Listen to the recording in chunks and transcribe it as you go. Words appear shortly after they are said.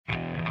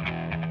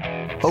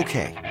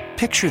Okay,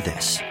 picture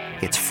this.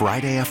 It's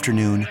Friday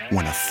afternoon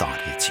when a thought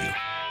hits you.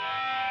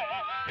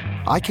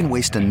 I can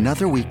waste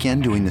another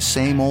weekend doing the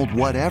same old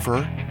whatever,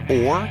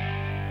 or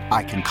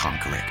I can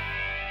conquer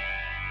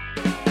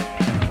it.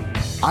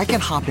 I can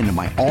hop into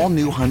my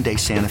all-new Hyundai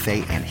Santa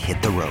Fe and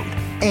hit the road.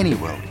 Any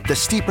road. The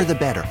steeper, the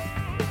better.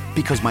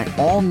 Because my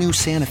all-new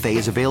Santa Fe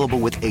is available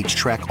with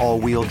H-Track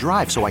all-wheel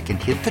drive, so I can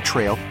hit the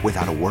trail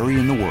without a worry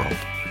in the world.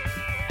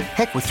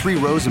 Heck, with 3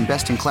 rows and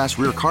best-in-class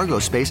rear cargo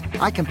space,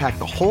 I can pack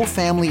the whole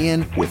family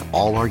in with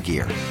all our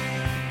gear.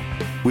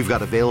 We've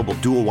got available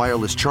dual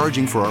wireless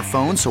charging for our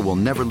phones, so we'll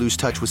never lose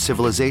touch with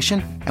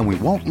civilization, and we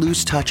won't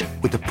lose touch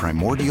with the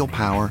primordial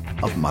power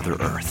of Mother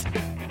Earth.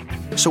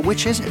 So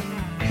which is it?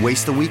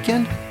 Waste the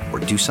weekend or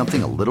do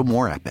something a little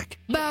more epic?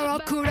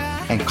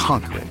 And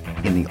conquer it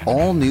in the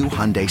all-new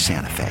Hyundai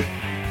Santa Fe.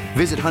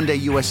 Visit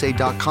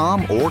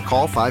HyundaiUSA.com or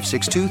call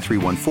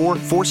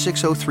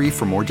 562-314-4603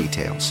 for more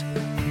details.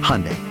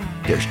 Hyundai,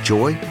 there's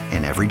joy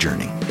in every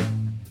journey.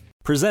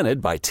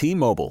 Presented by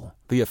T-Mobile,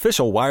 the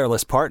official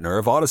wireless partner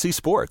of Odyssey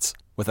Sports.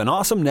 With an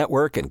awesome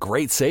network and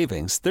great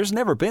savings, there's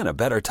never been a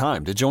better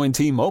time to join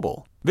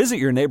T-Mobile. Visit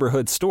your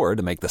neighborhood store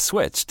to make the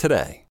switch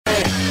today.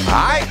 All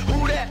right.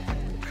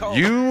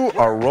 You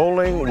are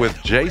rolling with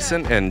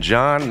Jason and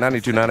John,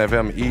 92.9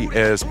 FM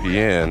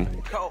ESPN.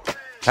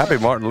 Happy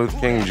Martin Luther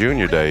King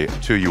Jr. Day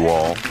to you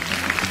all.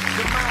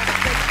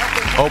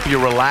 Hope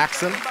you're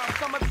relaxing.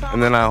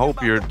 And then I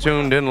hope you're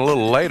tuned in a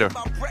little later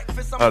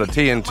to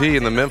TNT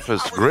and the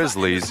Memphis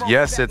Grizzlies.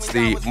 Yes, it's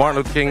the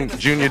Martin Luther King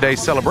Jr. Day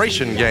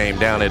celebration game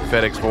down at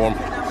FedEx Forum.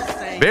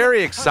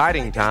 Very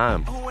exciting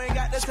time,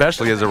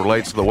 especially as it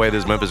relates to the way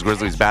this Memphis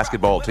Grizzlies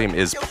basketball team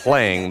is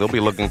playing. They'll be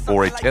looking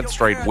for a 10th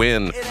straight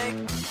win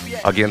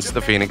against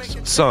the Phoenix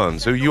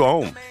Suns, who you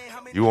own.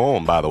 You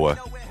own, by the way.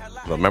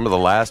 Remember the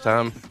last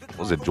time?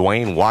 Was it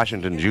Dwayne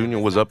Washington Jr.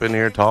 was up in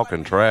here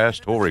talking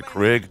trash? Torrey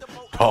Craig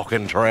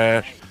talking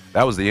trash?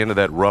 That was the end of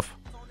that rough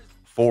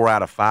 4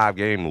 out of 5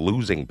 game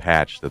losing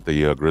patch that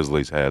the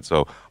Grizzlies had.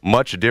 So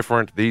much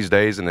different these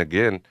days. And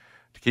again,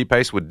 to keep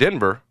pace with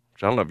Denver,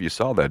 which I don't know if you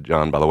saw that,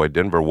 John, by the way,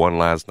 Denver won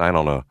last night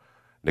on a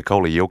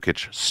Nikola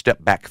Jokic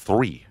step-back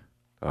 3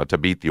 to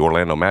beat the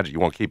Orlando Magic. You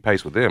want to keep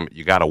pace with them,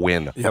 you got to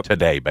win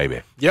today,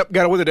 baby. Yep,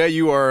 got to win today.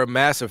 You are a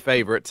massive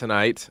favorite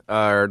tonight,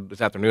 or this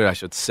afternoon, I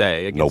should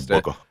say, against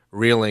the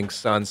reeling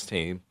Suns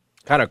team.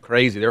 Kind of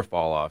crazy, their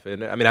fall off.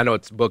 And I mean, I know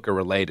it's Booker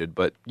related,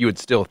 but you would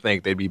still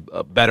think they'd be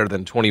better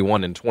than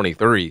 21 and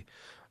 23.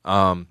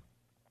 Maybe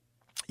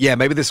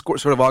this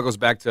sort of all goes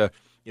back to,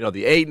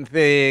 the Ayton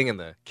thing and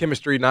the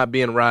chemistry not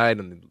being right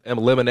and the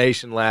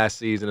elimination last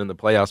season in the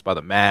playoffs by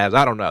the Mavs.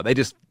 I don't know. They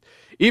just,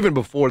 even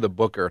before the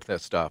Booker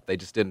stuff, they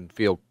just didn't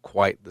feel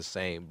quite the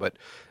same. But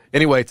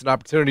anyway, it's an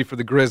opportunity for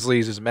the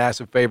Grizzlies as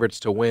massive favorites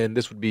to win.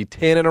 This would be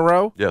 10 in a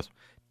row. Yes.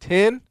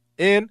 10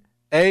 in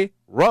a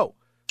row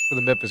for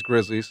the Memphis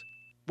Grizzlies.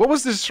 What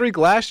was the streak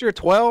last year?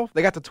 12?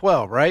 They got to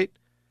 12, right?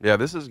 Yeah,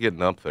 this is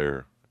getting up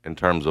there in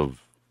terms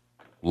of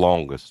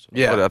longest.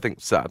 Yeah. But I think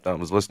I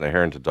was listening to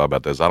Harrington talk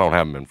about this. I don't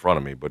have them in front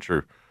of me, but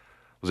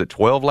was it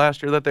 12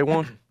 last year that they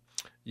won?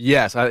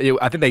 Yes, I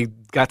think they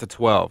got to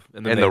 12.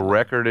 And the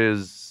record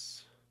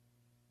is?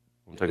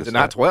 Is it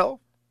not 12?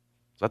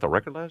 Is that the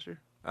record last year?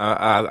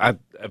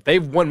 If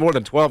they've won more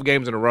than 12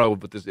 games in a row,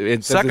 but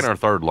second or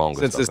third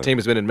longest since this team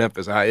has been in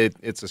Memphis,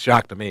 it's a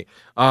shock to me.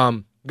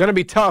 Going to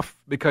be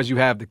tough because you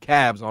have the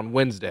Cavs on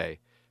Wednesday,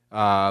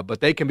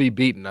 but they can be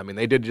beaten. I mean,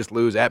 they did just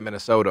lose at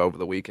Minnesota over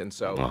the weekend,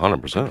 so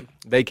 100%.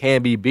 They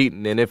can be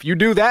beaten. And if you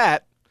do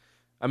that,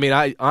 I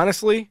mean,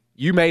 honestly,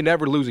 you may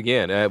never lose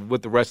again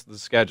with the rest of the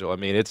schedule. I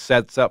mean, it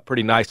sets up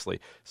pretty nicely.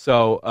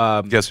 So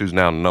guess who's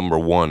now number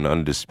 1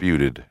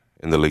 undisputed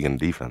in the league in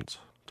defense?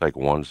 Take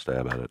one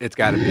stab at it. It's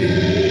got to be.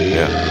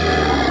 Yeah.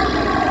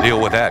 Deal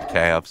with that,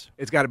 Cavs.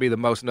 It's got to be the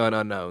most known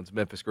unknowns,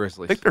 Memphis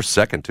Grizzlies. I think they're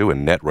second, too,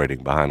 in net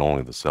rating behind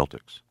only the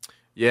Celtics.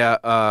 Yeah,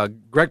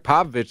 Greg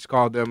Popovich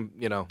called them,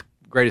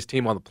 greatest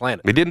team on the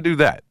planet. He didn't do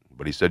that,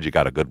 but he said you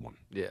got a good one.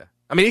 Yeah.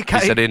 I mean, he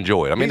said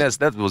enjoy it. I mean,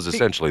 that was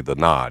essentially the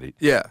nod.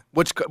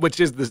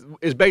 Which is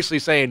basically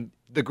saying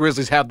the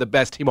Grizzlies have the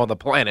best team on the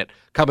planet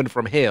coming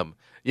from him.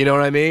 You know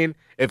what I mean?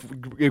 If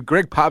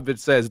Greg Popovich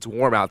says it's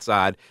warm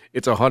outside,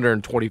 it's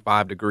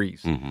 125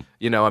 degrees.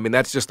 Mm-hmm. I mean,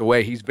 that's just the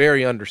way he's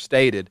very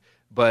understated.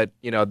 But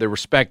the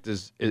respect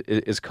is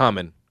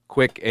coming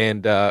quick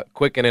and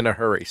in a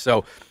hurry.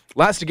 So,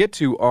 lots to get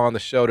to on the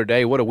show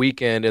today. What a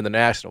weekend in the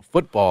National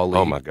Football League!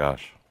 Oh my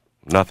gosh,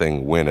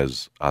 nothing went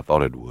as I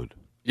thought it would.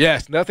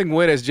 Yes, nothing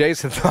went as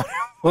Jason thought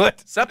it would,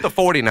 except the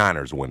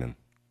 49ers winning.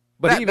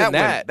 But even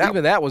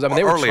that was, I mean,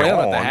 they were trailing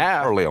at the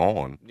half. Early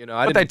on.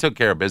 But they took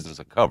care of business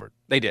and covered.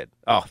 They did.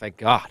 Oh, thank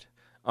God.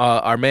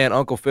 Our man,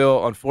 Uncle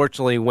Phil,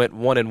 unfortunately went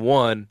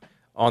 1-1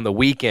 on the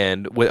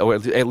weekend, or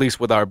at least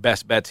with our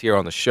best bets here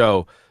on the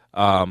show.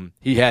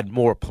 He had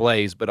more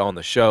plays, but on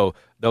the show,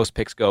 those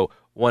picks go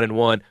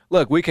 1-1.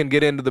 Look, we can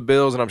get into the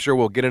Bills, and I'm sure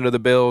we'll get into the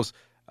Bills.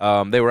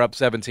 They were up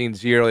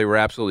 17-0. They were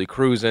absolutely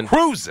cruising.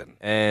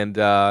 And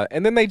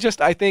then they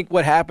just, I think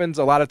what happens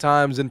a lot of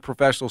times in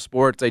professional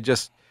sports, they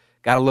just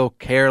got a little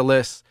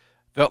careless,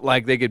 felt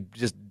like they could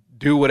just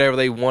do whatever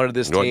they wanted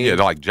this team. Yeah,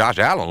 like Josh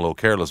Allen, a little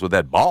careless with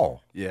that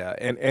ball. Yeah,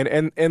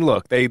 and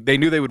look, they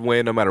knew they would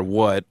win no matter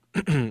what,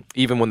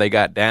 even when they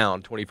got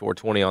down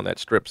 24-20 on that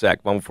strip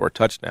sack moment for a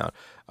touchdown.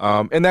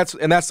 And that's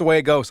the way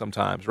it goes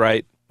sometimes,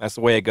 right? That's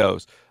the way it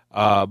goes.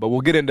 But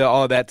we'll get into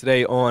all of that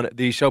today on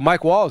the show.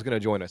 Mike Wall is going to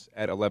join us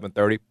at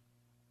 11:30.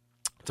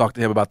 Talk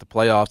to him about the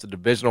playoffs. The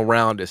divisional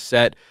round is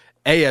set.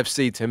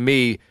 AFC, to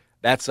me,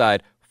 that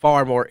side,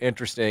 far more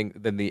interesting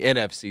than the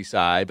NFC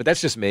side. But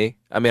that's just me.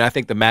 I mean, I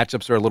think the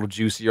matchups are a little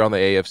juicier on the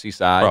AFC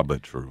side. Probably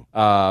true.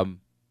 And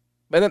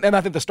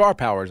I think the star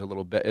power is a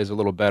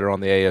little better on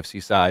the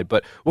AFC side.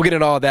 But we'll get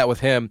into all of that with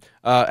him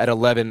at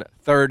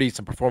 11:30.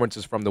 Some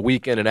performances from the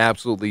weekend, an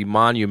absolutely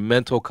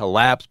monumental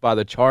collapse by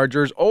the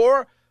Chargers,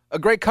 or a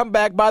great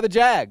comeback by the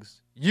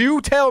Jags.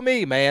 You tell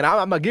me, man.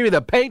 I'm going to give you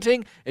the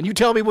painting, and you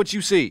tell me what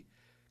you see.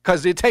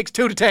 Because it takes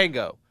two to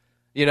tango.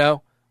 You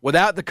know?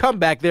 Without the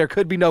comeback, there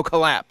could be no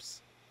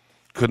collapse.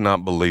 Could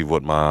not believe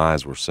what my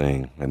eyes were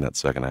seeing in that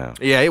second half.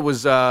 Yeah, it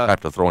was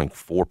after throwing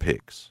 4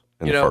 picks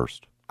in the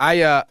first.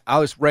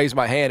 I'll just raise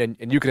my hand,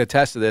 and you can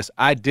attest to this.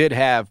 I did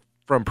have,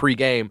 from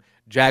pregame,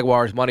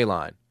 Jaguars money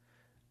line.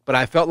 But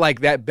I felt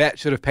like that bet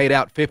should have paid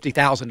out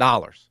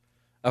 $50,000.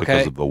 Okay?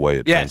 Because of the way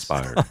it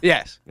transpired.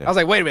 Yes. I was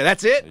like, wait a minute,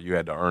 that's it? You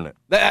had to earn it.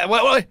 I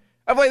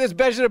feel like this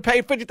bet should have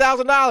paid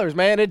 $50,000,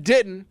 man. It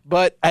didn't.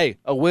 But, hey,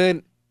 a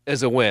win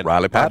is a win.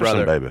 Riley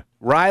Patterson, baby.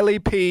 Riley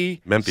P.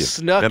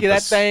 snuck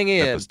that thing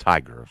in. Memphis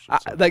Tigers.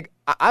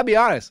 I'll be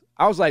honest.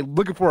 I was,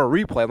 looking for a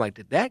replay. I'm like,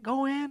 did that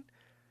go in?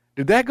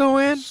 Did that go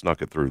in?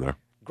 Snuck it through there.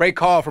 Great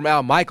call from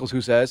Al Michaels,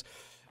 who says,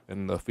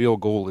 and the field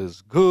goal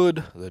is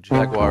good. The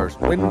Jaguars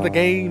win the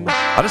game.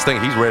 I just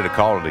think he's ready to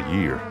call it a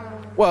year.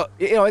 Well,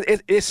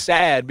 it's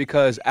sad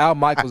because Al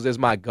Michaels is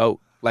my GOAT.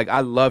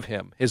 I love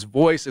him. His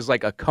voice is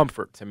like a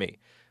comfort to me.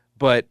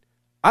 But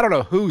I don't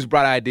know whose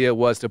bright idea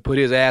was to put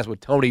his ass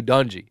with Tony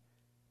Dungy.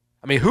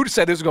 I mean, who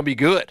said this was going to be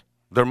good?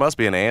 There must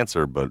be an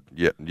answer, but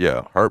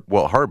yeah.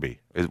 Herbie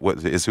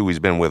is who he's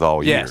been with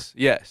all year.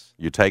 Yes.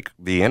 You take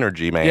the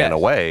energy man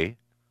away.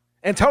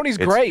 And Tony's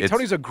great.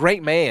 Tony's a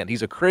great man.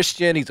 He's a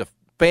Christian. He's a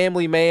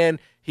family man.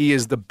 He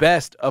is the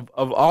best of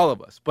all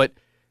of us. But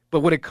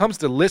when it comes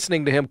to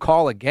listening to him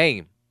call a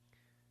game,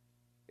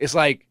 it's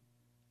like,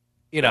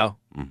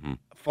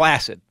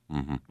 flaccid.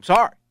 Mm-hmm. I'm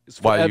sorry.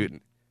 Why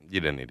you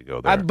didn't need to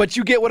go there. But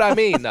you get what I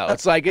mean, though.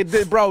 It's like,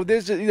 bro,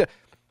 this is,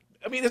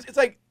 I mean, it's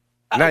like.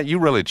 Now you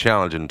really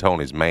challenging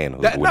Tony's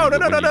manhood. No.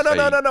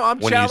 I'm challenging.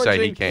 When you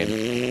say he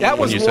can't. That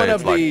was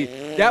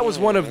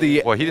one of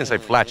the. Well, he didn't say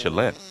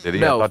flatulent, did he?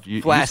 No, flaccid.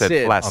 You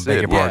said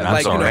flaccid.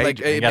 I'm sorry.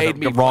 It made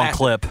me wrong flaccid.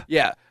 Clip.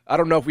 Yeah. I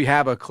don't know if we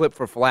have a clip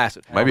for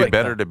flaccid. Maybe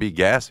better to be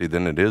gassy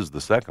than it is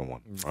the second one.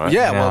 Right?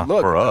 Yeah, well,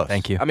 look. For us.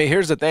 Thank you. I mean,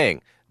 here's the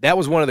thing. That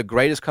was one of the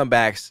greatest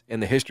comebacks in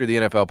the history of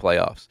the NFL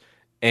playoffs.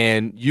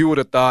 And you would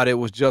have thought it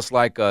was just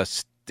like a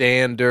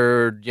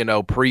standard,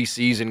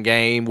 preseason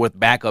game with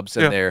backups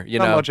in there.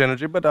 Not much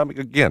energy, but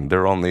again,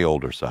 they're on the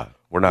older side.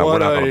 We're not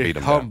going to beat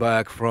them.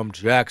 Comeback from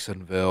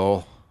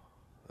Jacksonville.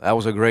 That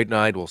was a great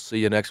night. We'll see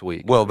you next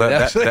week. Well,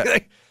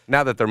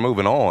 now that they're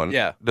moving on,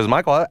 does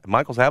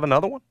Michaels have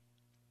another one?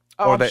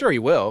 Oh, I'm sure he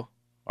will.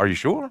 Are you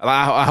sure?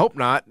 I hope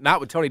not. Not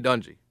with Tony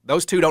Dungy.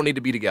 Those two don't need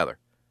to be together.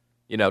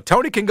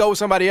 Tony can go with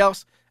somebody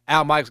else.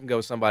 Al Michaels can go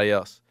with somebody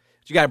else.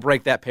 But you got to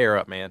break that pair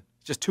up, man.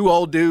 It's just two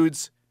old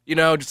dudes,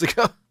 just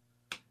like,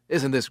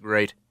 isn't this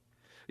great?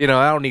 I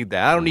don't need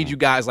that. I don't need you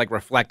guys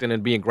reflecting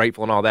and being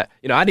grateful and all that.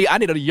 I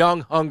need a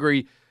young,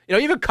 hungry,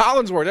 even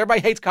Collinsworth. Everybody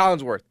hates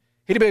Collinsworth.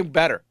 He'd have been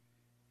better.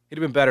 It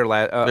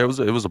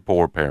was a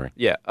poor pairing.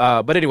 Yeah.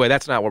 But anyway,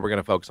 that's not what we're going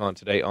to focus on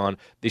today on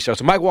the show.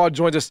 So Mike Wall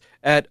joins us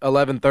at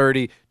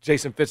 11:30.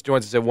 Jason Fitz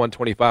joins us at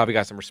 1:25. We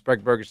got some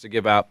respect burgers to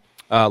give out.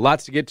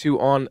 Lots to get to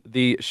on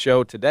the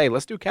show today.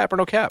 Let's do cap or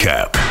no cap.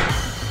 Cap.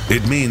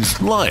 It means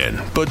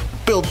lion, but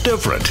built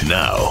different.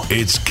 Now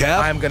it's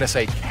cap. I'm going to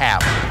say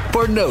cap.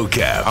 For no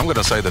cap. I'm going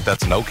to say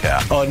that's no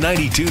cap. On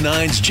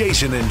 92.9's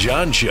Jason and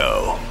John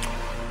Show.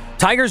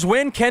 Tigers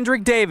win.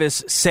 Kendrick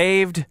Davis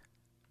saved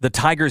the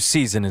Tigers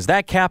season. Is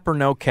that cap or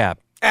no cap?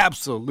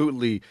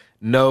 Absolutely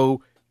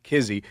no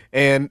kizzy.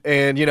 And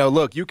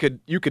look, you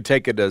could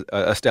take it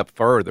a step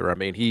further. I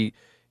mean,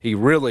 he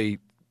really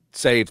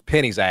saved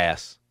Penny's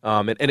ass.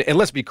 And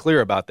let's be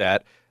clear about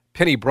that.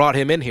 Penny brought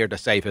him in here to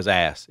save his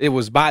ass.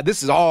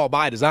 This is all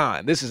by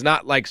design. This is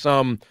not like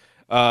some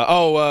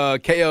KO,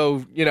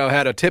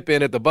 had a tip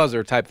in at the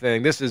buzzer type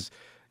thing. This is,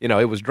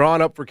 it was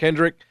drawn up for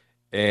Kendrick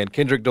and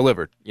Kendrick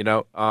delivered,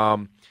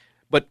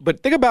 But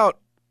think about,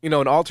 an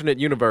alternate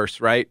universe,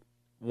 right?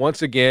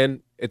 Once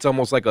again, it's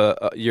almost like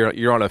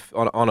you're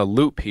on a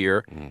loop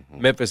here.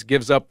 Mm-hmm. Memphis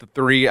gives up the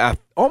three,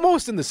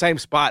 almost in the same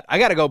spot. I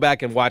got to go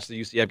back and watch the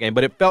UCF game,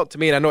 but it felt to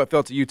me, and I know it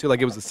felt to you too,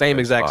 like it was the same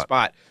exact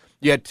spot.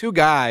 You had two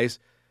guys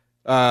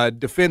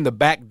defend the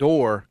back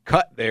door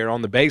cut there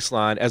on the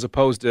baseline as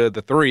opposed to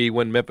the three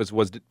when Memphis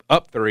was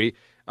up three.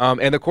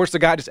 And, of course, the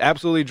guy just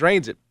absolutely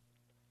drains it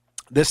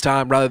this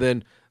time rather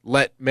than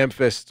let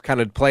Memphis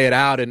kind of play it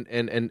out and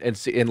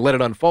let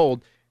it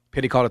unfold.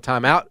 Penny called a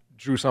timeout,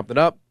 drew something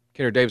up,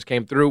 Kendrick Davis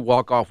came through,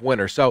 walk-off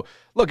winner. So,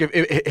 look,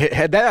 if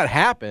had that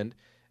happened,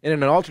 and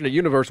in an alternate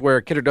universe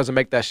where Kendrick doesn't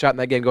make that shot and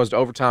that game goes to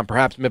overtime,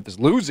 perhaps Memphis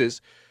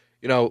loses,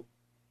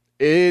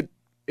 it's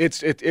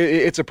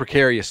a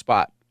precarious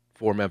spot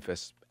for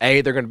Memphis.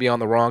 They're going to be on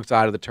the wrong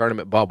side of the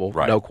tournament bubble,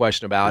 right. No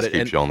question about it.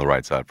 Keeps you on the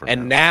right side for now.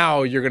 And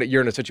now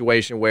you're in a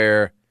situation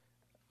where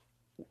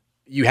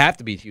you have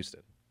to beat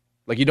Houston.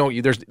 Like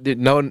there's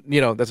no,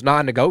 that's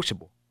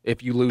non-negotiable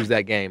if you lose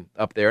that game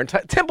up there. And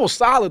Temple's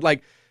solid.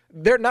 Like,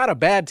 they're not a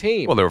bad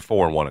team. Well, they're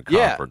 4-1 in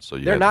conference. Yeah,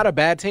 So they're not a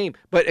bad team.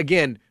 But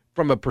again,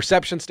 from a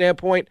perception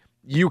standpoint,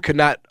 you could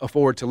not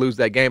afford to lose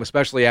that game,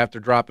 especially after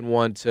dropping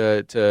one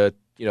to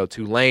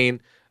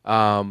Tulane.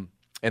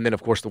 And then,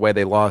 of course, the way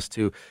they lost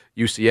to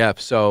UCF.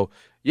 So,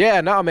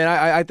 yeah, no, man,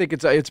 I think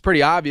it's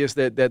pretty obvious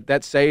that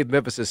saved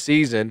Memphis'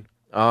 season,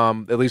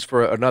 at least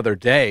for another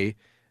day.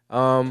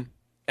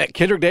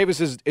 Kendrick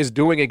Davis is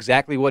doing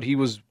exactly what he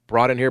was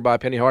brought in here by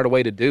Penny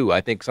Hardaway to do.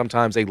 I think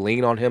sometimes they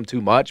lean on him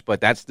too much,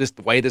 but that's just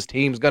the way this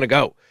team's going to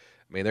go.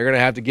 I mean, they're going to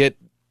have to get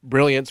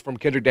brilliance from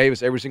Kendrick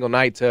Davis every single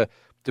night to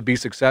be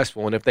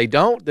successful. And if they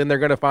don't, then they're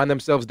going to find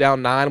themselves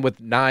down 9 with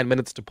 9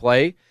 minutes to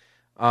play.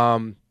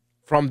 From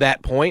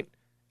that point,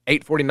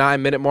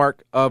 8:49-minute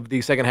mark of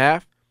the second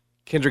half,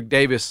 Kendrick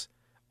Davis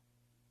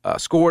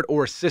scored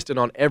or assisted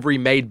on every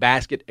made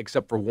basket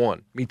except for one.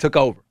 I mean, he took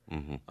over.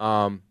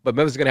 Mm-hmm. But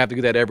Memphis is going to have to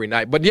do that every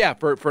night. But, yeah,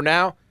 for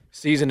now,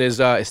 season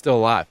is still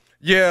alive.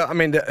 Yeah, I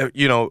mean,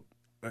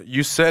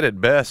 you said it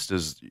best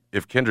is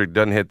if Kendrick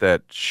doesn't hit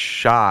that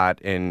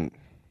shot and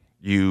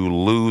you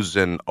lose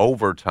in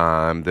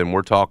overtime, then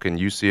we're talking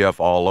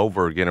UCF all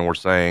over again, and we're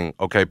saying,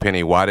 okay,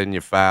 Penny, why didn't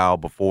you foul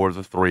before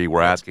the 3?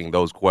 We're asking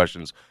those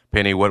questions.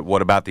 Penny,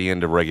 what about the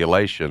end of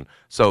regulation?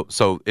 So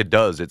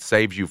it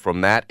saves you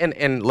from that.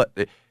 And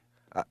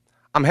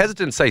I'm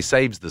hesitant to say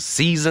saves the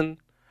season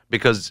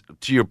because,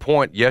 to your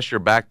point, yes, you're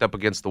backed up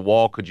against the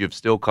wall. Could you have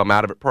still come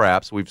out of it?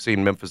 Perhaps. We've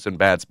seen Memphis in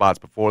bad spots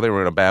before. They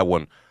were in a bad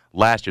one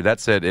last year. That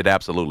said, it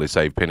absolutely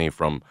saved Penny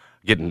from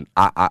getting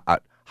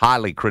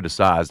highly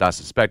criticized. I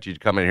suspect you'd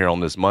come in here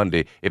on this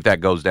Monday if that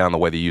goes down the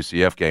way the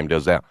UCF game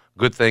does down.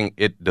 Good thing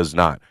it does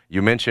not.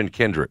 You mentioned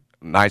Kendrick.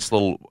 Nice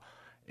little,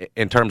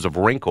 in terms of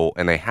wrinkle,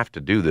 and they have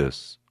to do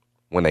this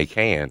when they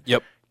can.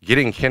 Yep.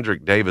 Getting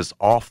Kendrick Davis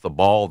off the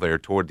ball there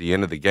toward the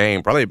end of the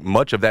game, probably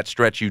much of that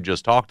stretch you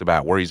just talked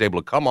about where he's able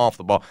to come off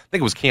the ball. I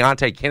think it was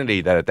Keontae Kennedy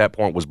that at that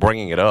point was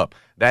bringing it up.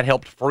 That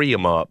helped free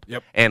him up.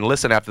 Yep. And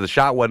listen, after the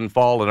shot wasn't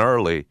falling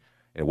early,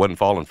 it wasn't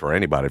falling for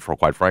anybody, for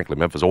quite frankly,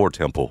 Memphis or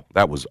Temple.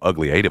 That was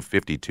ugly, 8 of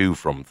 52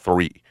 from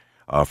 3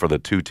 for the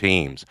two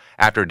teams.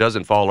 After it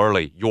doesn't fall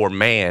early, your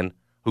man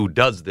who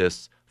does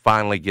this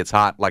finally gets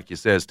hot, like you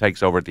says,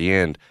 takes over at the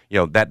end.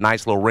 That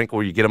nice little wrinkle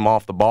where you get him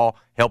off the ball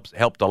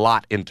helped a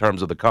lot in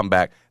terms of the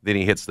comeback. Then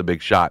he hits the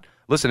big shot.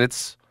 Listen,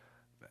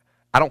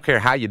 I don't care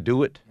how you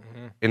do it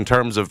in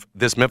terms of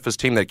this Memphis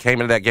team that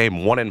came into that game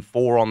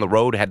 1-4 on the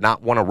road, had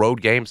not won a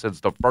road game since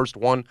the first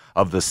one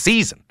of the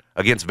season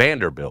against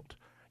Vanderbilt.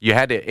 You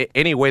had to,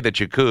 any way that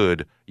you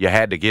could, you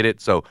had to get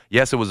it. So,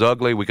 yes, it was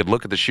ugly. We could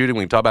look at the shooting.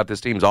 We can talk about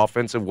this team's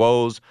offensive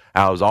woes,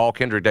 how it was all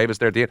Kendrick Davis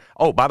there at the end.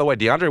 Oh, by the way,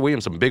 DeAndre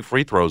Williams, some big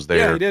free throws there.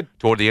 Yeah, he did.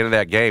 Toward the end of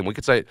that game. We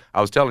could say,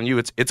 I was telling you,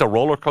 it's a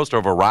roller coaster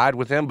of a ride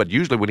with him, but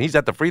usually when he's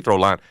at the free throw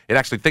line, it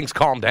actually things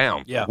calm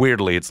down. Yeah.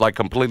 Weirdly. It's like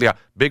completely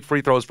big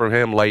free throws from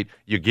him late.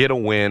 You get a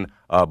win,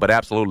 but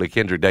absolutely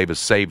Kendrick Davis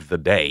saved the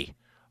day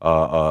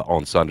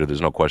on Sunday.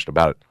 There's no question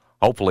about it.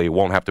 Hopefully it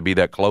won't have to be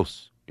that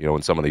close,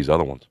 in some of these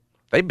other ones.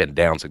 They've been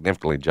down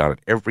significantly, John,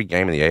 at every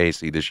game in the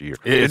AAC this year.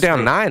 They're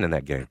down 9 in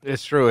that game.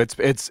 It's true.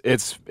 It's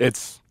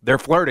they're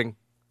flirting,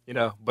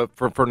 but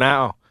for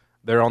now,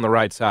 they're on the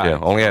right side. Yeah,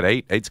 only had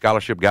eight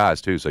scholarship guys,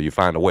 too, so you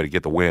find a way to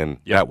get the win.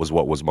 Yep. That was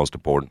what was most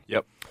important.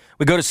 Yep.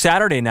 We go to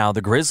Saturday now,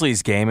 the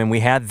Grizzlies game, and we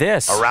had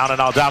this. Around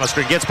and all down the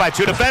screen, gets by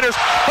 2 defenders.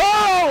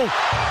 Oh!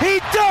 He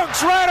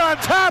dunks right on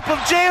top of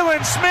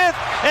Jalen Smith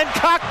and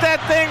cocked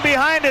that thing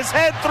behind his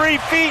head 3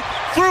 feet,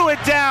 threw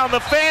it down. The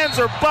fans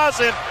are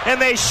buzzing,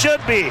 and they should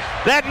be.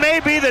 That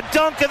may be the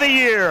dunk of the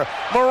year.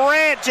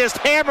 Morant just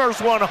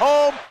hammers one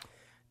home.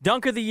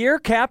 Dunk of the year,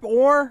 cap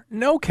or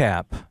no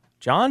cap?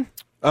 John?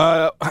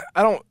 I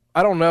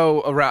don't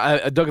know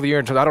around a dunk of the year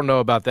in terms. I don't know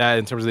about that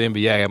in terms of the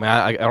NBA. I mean,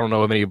 I don't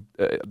know of any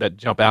that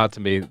jump out to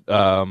me.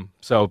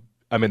 So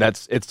I mean,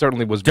 it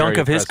certainly was dunk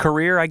very of his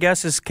career. I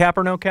guess is cap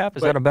or no cap.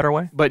 Is that a better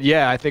way? But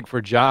yeah, I think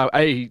for Ja,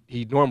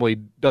 he normally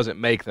doesn't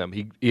make them.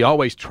 He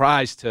always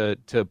tries to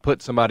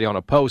put somebody on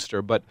a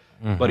poster, but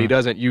he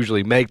doesn't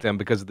usually make them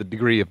because of the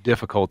degree of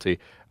difficulty.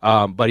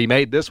 But he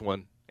made this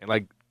one, and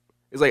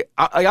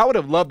I would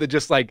have loved to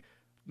just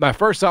my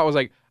first thought was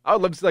I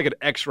would love to see an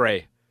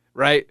X-ray.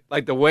 Right?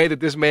 Like the way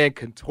that this man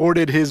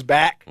contorted his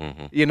back,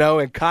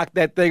 and cocked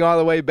that thing all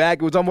the way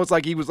back. It was almost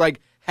like he was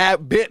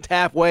bent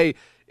halfway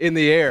in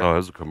the air. Oh, it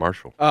was a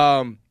commercial.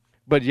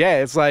 But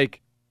yeah, it's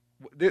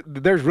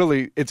there's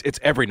really, it's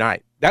every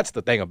night. That's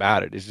the thing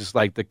about it. It's just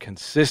the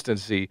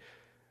consistency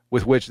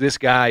with which this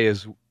guy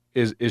is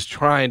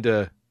trying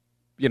to,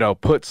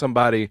 put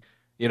somebody,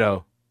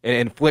 and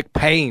inflict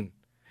pain.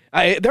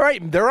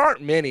 There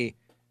aren't many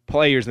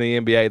players in the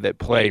NBA that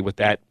play with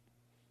that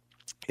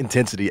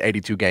intensity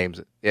 82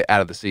 games out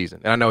of the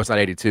season. And I know it's not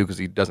 82 because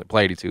he doesn't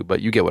play 82,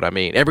 but you get what I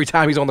mean. Every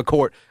time he's on the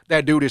court,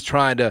 that dude is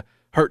trying to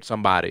hurt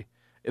somebody.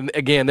 And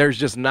again, there's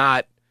just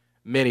not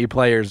many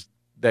players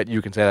that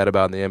you can say that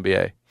about in the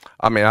NBA.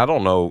 I mean, I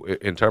don't know,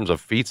 in terms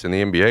of feats in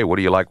the NBA, what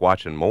do you like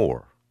watching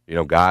more?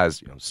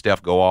 Guys,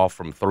 Steph go off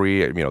from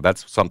three.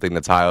 That's something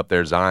that's high up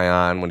there.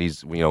 Zion, when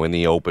he's, in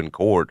the open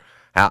court.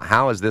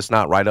 How is this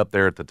not right up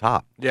there at the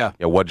top? Yeah.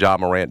 What Ja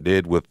Morant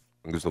did with,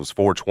 I guess it was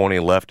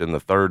 4:20 left in the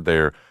third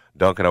there,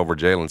 dunking over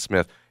Jalen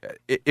Smith.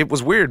 It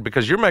was weird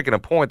because you're making a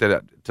point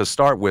that to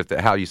start with,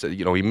 that how you said,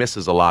 he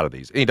misses a lot of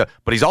these.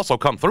 But he's also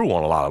come through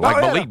on a lot of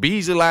them. Malik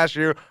Beasley last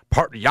year,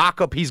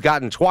 Jakob, he's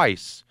gotten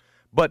twice.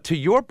 But to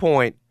your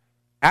point,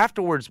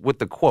 afterwards with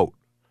the quote,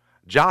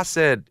 Ja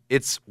said,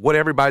 it's what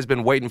everybody's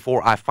been waiting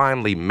for. I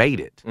finally made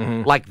it.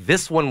 Mm-hmm. Like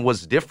this one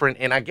was different,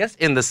 and I guess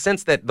in the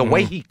sense that the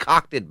way he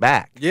cocked it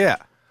back. Yeah.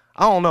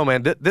 I don't know,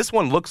 man. This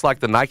one looks like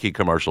the Nike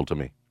commercial to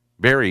me,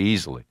 very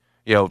easily.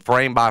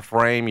 Frame by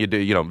frame,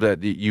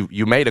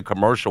 you made a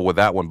commercial with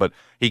that one, but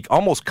he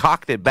almost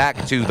cocked it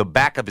back to the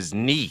back of his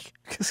knee.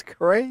 It's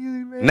crazy,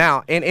 man.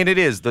 Now, and it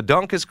is. The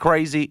dunk is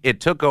crazy. It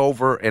took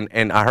over,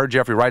 and I heard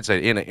Jeffrey Wright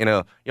say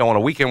on a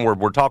weekend where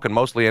we're talking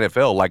mostly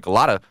NFL, like a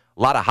lot of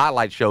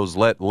highlight shows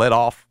let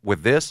off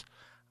with this.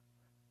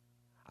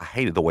 I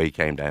hated the way he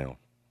came down.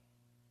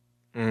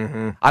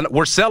 Mm-hmm.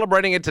 We're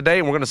celebrating it today,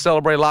 and we're going to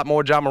celebrate a lot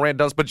more Ja Morant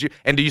dunks. But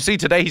do you see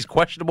today he's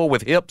questionable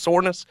with hip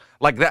soreness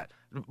like that?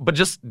 But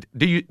just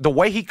the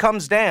way he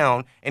comes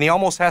down and he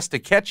almost has to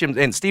catch him,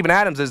 and Steven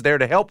Adams is there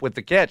to help with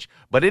the catch.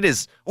 But it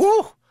is,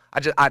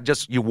 I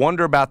just you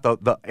wonder about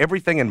the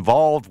everything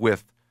involved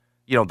with,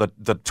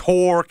 the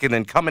torque and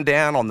then coming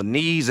down on the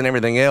knees and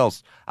everything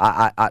else.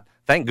 I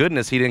thank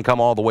goodness he didn't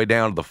come all the way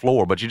down to the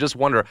floor. But you just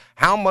wonder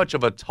how much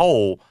of a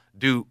toll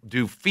do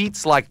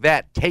feats like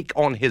that take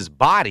on his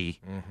body.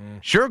 Mm-hmm.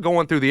 Sure,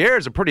 going through the air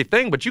is a pretty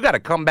thing, but you got to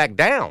come back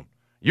down.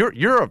 You're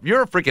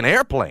a freaking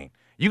airplane.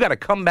 You got to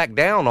come back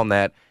down on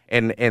that,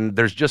 and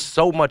there's just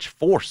so much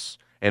force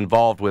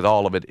involved with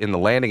all of it in the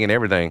landing and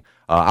everything.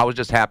 I was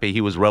just happy he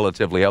was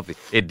relatively healthy.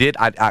 It did.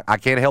 I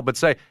can't help but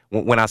say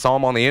when I saw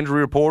him on the injury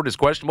report as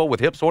questionable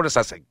with hip soreness,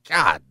 I said,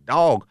 God,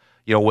 dog.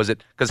 Was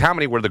it because how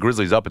many were the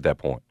Grizzlies up at that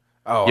point?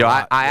 Oh,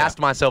 I asked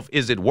myself,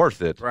 is it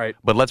worth it? Right.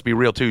 But let's be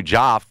real too.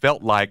 Ja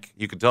felt like,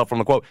 you could tell from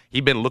the quote,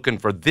 he'd been looking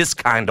for this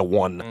kind of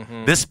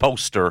one, this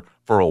poster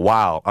for a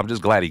while. I'm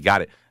just glad he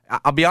got it.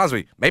 I'll be honest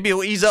with you. Maybe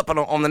he'll ease up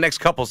on the next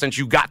couple since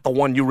you got the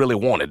one you really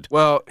wanted.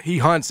 Well, he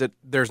hunts it.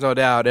 There's no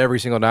doubt every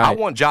single night. I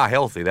want Ja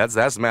healthy.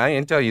 That's man. I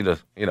ain't tell you to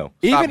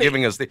stop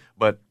giving us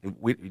but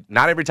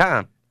not every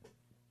time.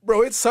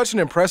 Bro, it's such an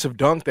impressive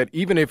dunk that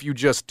even if you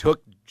just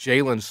took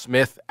Jalen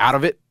Smith out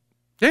of it,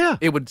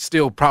 it would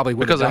still probably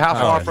win because of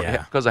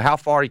how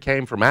far he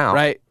came from out,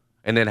 right?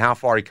 And then how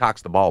far he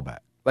cocks the ball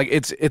back. Like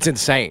it's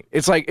insane.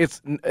 It's like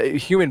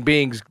human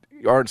beings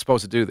aren't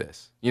supposed to do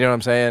this. You know what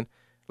I'm saying?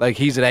 Like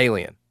he's an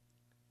alien.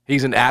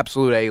 He's an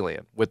absolute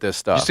alien with this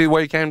stuff. You see the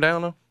way he came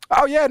down, though?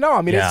 Oh, yeah, no,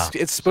 I mean,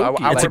 it's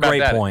spooky. It's a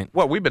great point.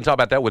 Well, we've been talking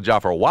about that with Ja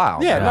for a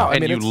while. Yeah, no,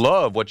 and you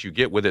love what you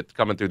get with it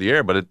coming through the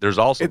air, but there's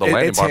also the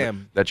landing part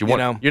that you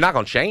want. You're not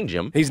going to change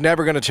him. He's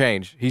never going to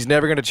change. He's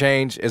never going to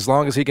change. As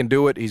long as he can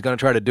do it, he's going to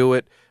try to do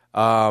it.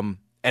 And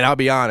I'll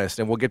be honest,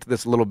 and we'll get to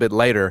this a little bit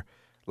later,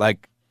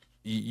 like,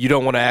 you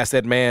don't want to ask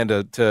that man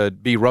to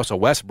be Russell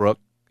Westbrook.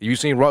 You've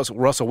seen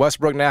Russell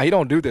Westbrook now. He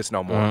don't do this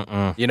no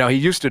more. He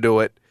used to do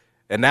it,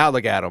 and now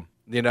look at him.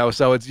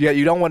 So it's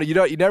you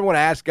never want to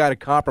ask a guy to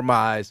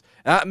compromise.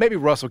 Maybe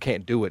Russell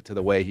can't do it to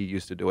the way he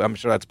used to do it. I'm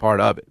sure that's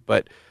part of it,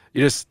 but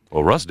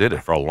Russ did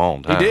it for a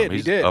long time.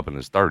 He did up in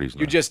his 30s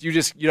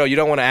now. You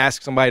don't want to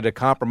ask somebody to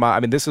compromise. I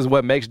mean, this is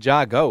what makes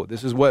Ja go.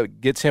 This is what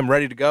gets him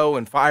ready to go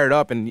and fired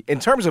up. And in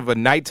terms of a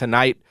night to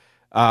night,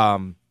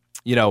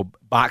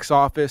 box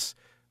office,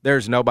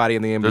 there's nobody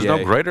in the NBA. There's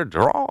no greater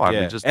draw.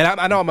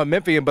 I know I'm a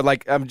Memphian, but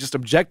like I'm just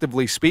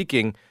objectively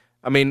speaking,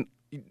 I mean,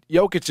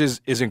 Jokic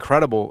is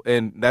incredible,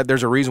 and that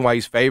there's a reason why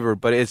he's favored,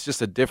 but it's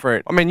just a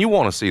different. I mean, you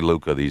want to see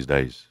Luka these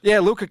days. Yeah,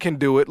 Luka can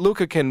do it.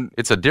 Luka can.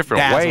 It's a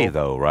different way,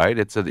 though, right?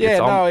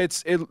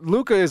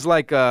 Luka is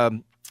like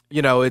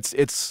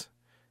it's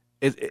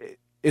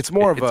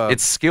more of a.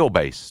 It's skill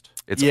based.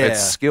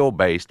 It's skill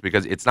based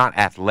because it's not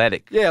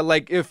athletic. Yeah,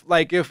 like if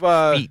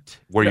feet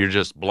where you're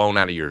just blown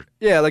out of your.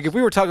 Yeah, like if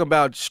we were talking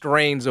about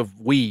strains of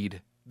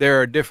weed, there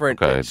are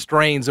different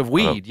strains of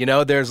weed.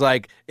 There's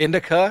like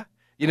indica.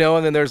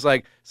 And then there's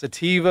like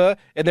sativa,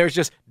 and there's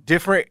just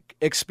different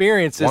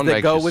experiences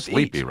that go with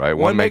sleepy, each. Right?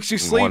 One makes you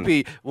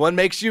sleepy. One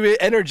makes you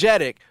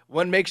energetic.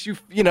 One makes you,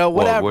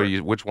 whatever.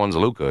 Well, which one's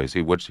Luka? He's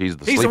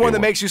the He's the one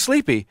that makes you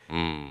sleepy.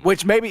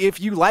 Which maybe if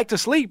you like to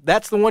sleep,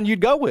 that's the one you'd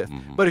go with.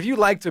 Mm-hmm. But if you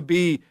like to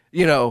be,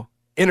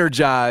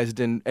 energized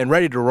and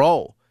ready to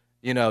roll,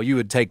 you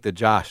would take the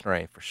Ja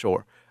strain for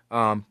sure.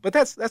 But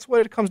that's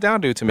what it comes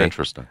down to me.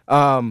 Interesting.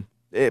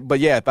 But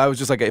yeah, if I was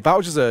just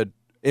a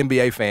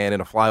NBA fan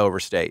in a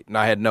flyover state, and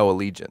I had no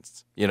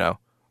allegiance.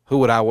 Who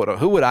would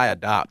I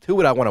adopt? Who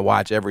would I want to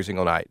watch every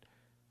single night?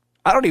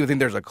 I don't even think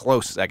there's a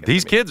close second.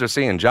 These kids are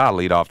seeing Ja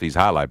lead off these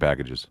highlight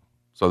packages.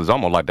 So it's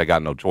almost like they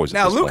got no choice.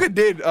 Now, Luka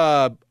did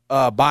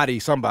body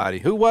somebody.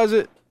 Who was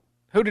it?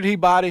 Who did he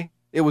body?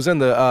 It was in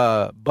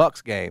the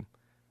Bucks game.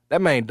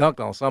 That man dunked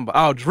on somebody.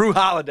 Oh, Drew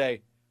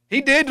Holiday.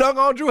 He did dunk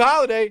on Drew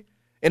Holiday.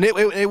 And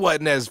it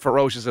wasn't as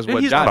ferocious as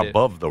what he's Ja not did.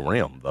 above the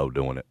rim, though,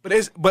 doing it.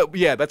 But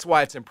yeah, that's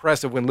why it's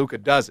impressive when Luka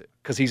does it,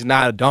 because he's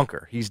not a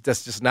dunker.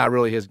 That's just not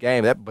really his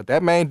game. But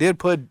that man did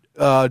put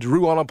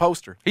Drew on a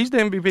poster. He's the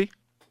MVP.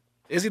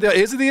 Is he the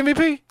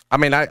MVP? I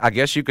mean, I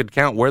guess you could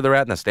count where they're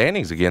at in the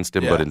standings against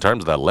him, Yeah. but in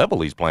terms of the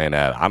level he's playing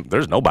at,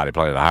 there's nobody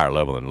playing at a higher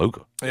level than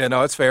Luka. Yeah,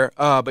 no, it's fair.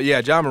 But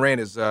yeah, John Moran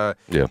is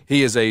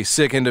he is a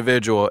sick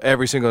individual.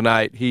 Every single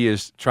night he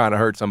is trying to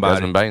hurt somebody.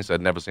 Desmond Bain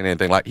said never seen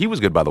anything like. He was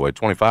good, by the way,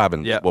 25,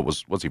 and Yep.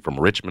 was he from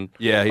Richmond?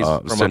 Yeah, he's from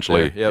up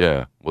essentially. there,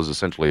 yep. Was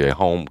essentially a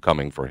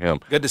homecoming for him.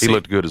 Good to he see.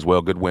 looked good as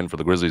well. Good win for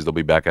the Grizzlies. They'll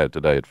be back at it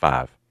today at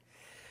 5.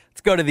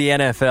 Let's go to the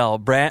NFL.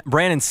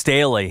 Brandon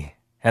Staley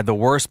had the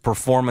worst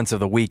performance of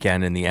the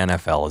weekend in the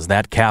NFL. Is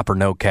that cap or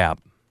no cap?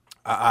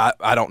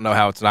 I don't know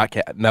how it's not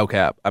no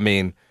cap. I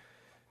mean,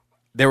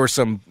 there were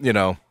some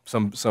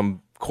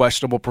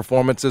questionable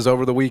performances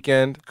over the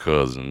weekend.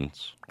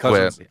 Cousins.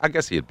 Cousins. Well, I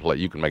guess he had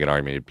played. You can make an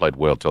argument he played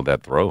well till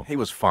that throw. He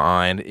was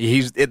fine.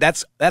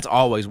 That's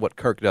always what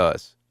Kirk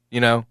does.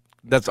 You know,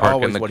 that's Kirk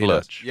always in the what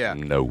clutch. he does.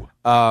 Yeah. No.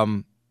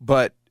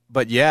 But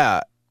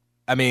yeah,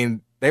 I mean,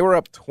 they were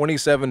up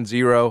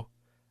 27-0.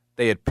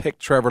 They had picked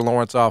Trevor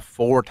Lawrence off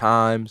 4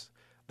 times.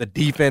 The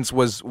defense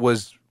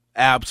was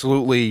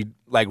absolutely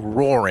like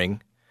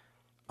roaring.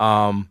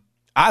 I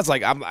was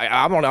like,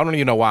 I don't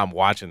even know why I'm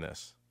watching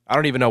this. I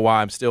don't even know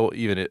why I'm still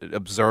even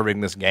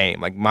observing this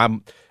game. Like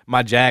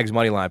my Jags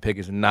money line pick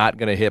is not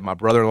going to hit. My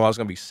brother-in-law is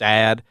going to be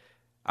sad.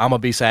 I'm going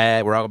to be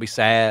sad. We're all going to be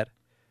sad.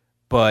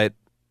 But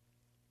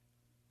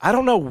I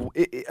don't know.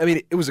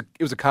 It was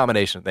a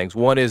combination of things.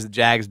 One is the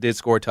Jags did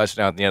score a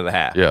touchdown at the end of the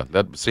half. Yeah,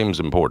 that seems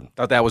important,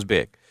 Thought that was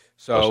big.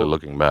 So especially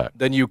looking back.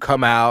 then you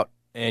come out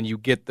and you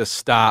get the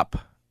stop,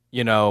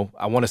 I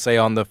want to say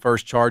on the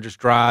first Chargers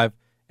drive,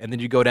 and then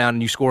you go down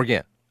and you score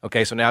again.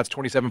 Okay, so now it's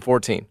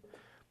 27-14.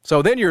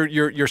 So then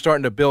you're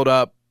starting to build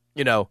up,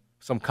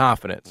 some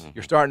confidence. Mm-hmm.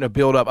 You're starting to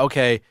build up,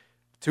 okay,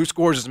 2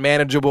 scores is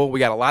manageable. We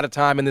got a lot of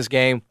time in this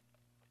game.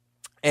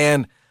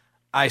 And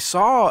I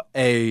saw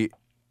a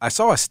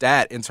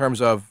stat in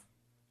terms of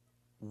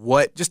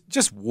what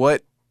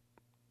what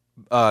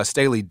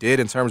Staley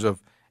did in terms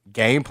of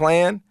game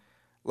plan.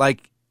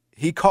 Like,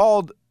 he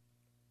called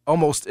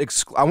almost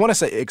I want to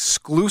say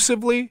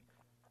exclusively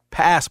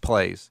pass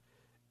plays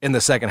in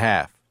the second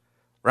half,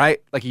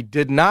 right? Like, he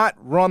did not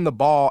run the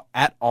ball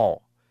at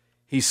all.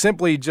 He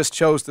simply just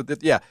chose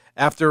to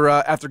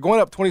after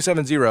going up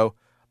 27-0,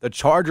 the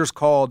Chargers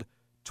called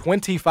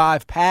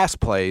 25 pass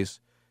plays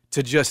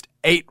to just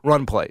 8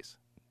 run plays.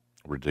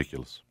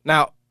 Ridiculous.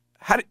 Now,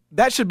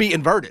 that should be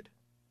inverted.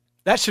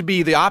 That should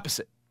be the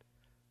opposite.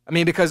 I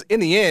mean, because in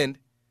the end,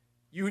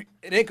 an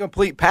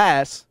incomplete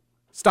pass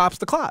stops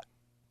the clock.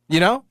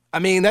 I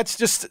mean, that's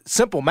just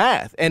simple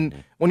math.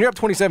 And when you're up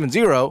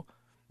 27-0,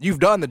 you've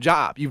done the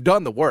job. You've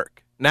done the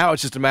work. Now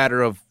it's just a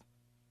matter of,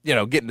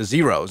 getting to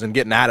zeros and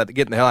getting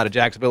the hell out of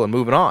Jacksonville and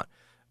moving on.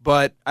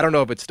 But I don't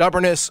know if it's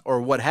stubbornness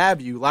or what have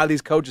you. A lot of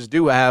these coaches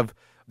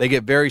they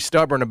get very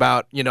stubborn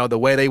about, the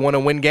way they want to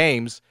win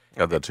games.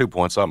 Yeah, the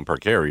 2-point-something per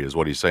carry is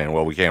what he's saying.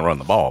 Well, we can't run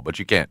the ball, but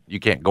you can't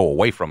go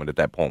away from it at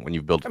that point when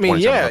you've built a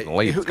 27-0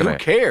 lead. Who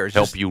cares?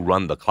 Help you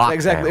run the clock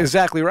down.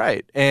 Exactly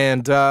right.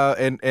 And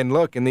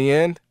look, in the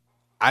end,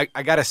 I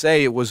gotta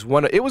say it was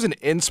an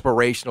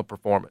inspirational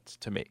performance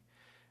to me,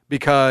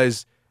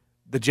 because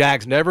the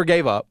Jags never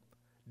gave up.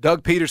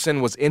 Doug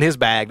Peterson was in his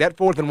bag. That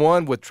 4th and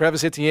 1 with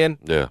Travis Etienne,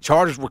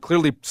 Chargers were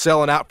clearly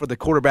selling out for the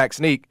quarterback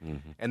sneak,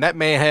 and that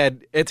man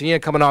had Etienne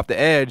coming off the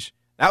edge.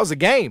 That was a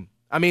game.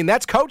 I mean,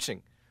 that's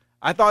coaching.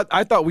 I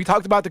thought we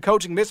talked about the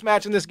coaching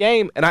mismatch in this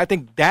game, and I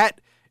think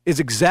that is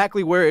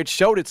exactly where it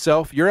showed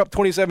itself. You're up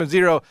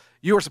 27-0.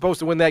 You were supposed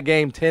to win that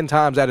game 10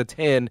 times out of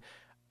 10.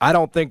 I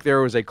don't think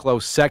there was a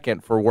close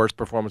second for worst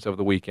performance of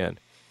the weekend.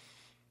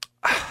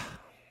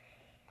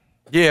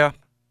 Yeah.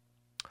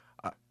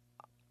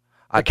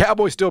 The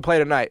Cowboys still play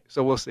tonight,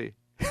 so we'll see.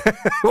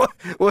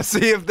 we'll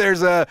see if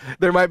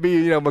there might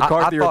be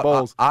McCarthy or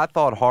Bowles. I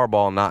thought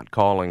Harbaugh not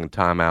calling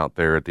timeout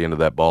there at the end of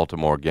that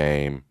Baltimore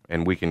game,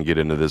 and we can get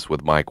into this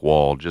with Mike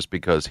Wall, just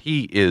because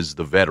he is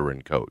the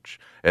veteran coach.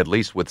 At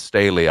least with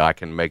Staley, I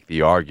can make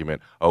the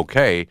argument,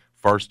 okay,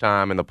 first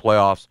time in the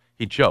playoffs,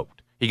 he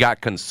choked. He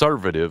got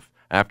conservative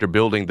after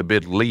building the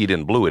big lead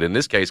and blew it. In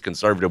this case,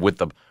 conservative with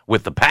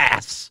the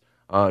pass.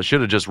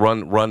 Should have just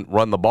run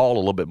the ball a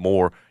little bit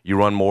more. You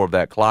run more of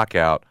that clock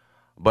out.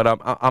 But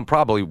I'm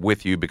probably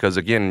with you because,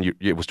 again,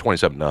 it was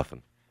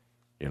 27-0.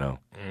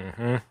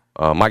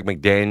 Mike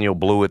McDaniel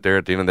blew it there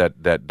at the end of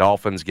that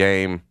Dolphins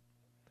game.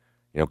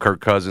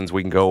 Kirk Cousins,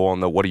 we can go on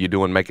the what are you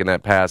doing making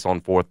that pass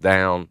on 4th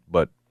down,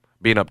 but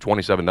being up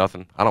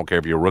 27-0, I don't care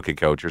if you're a rookie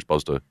coach, you're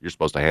supposed to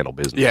handle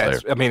business there.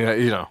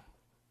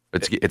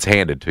 It's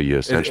handed to you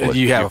essentially.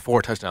 You have a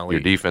 4 touchdown lead.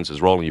 Your defense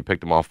is rolling. You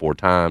picked them off 4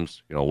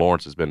 times.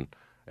 Lawrence has been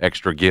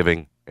extra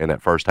giving. in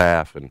that first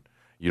half, and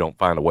you don't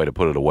find a way to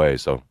put it away.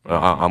 So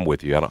I'm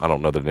with you. I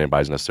don't know that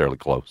anybody's necessarily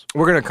close.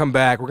 We're going to come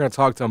back. We're going to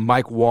talk to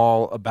Mike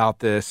Wall about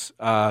this,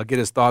 get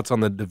his thoughts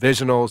on the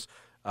divisionals.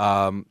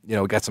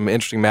 We got some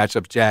interesting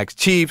matchups,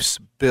 Jags-Chiefs,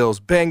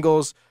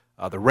 Bills-Bengals,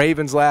 the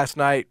Ravens last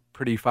night.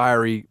 Pretty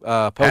fiery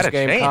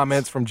post-game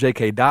comments from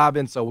J.K.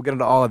 Dobbins. So we'll get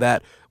into all of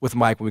that with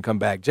Mike when we come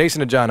back.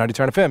 Jason and John, 90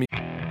 Turn FM.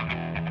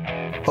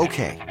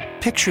 Okay,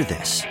 picture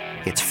this.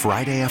 It's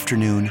Friday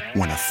afternoon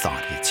when a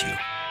thought hits you.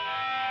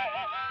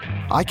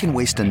 I can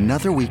waste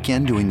another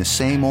weekend doing the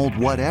same old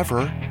whatever,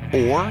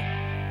 or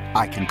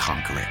I can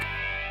conquer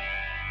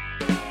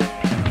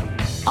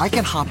it. I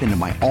can hop into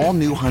my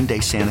all-new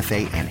Hyundai Santa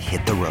Fe and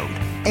hit the road.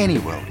 Any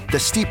road. The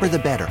steeper, the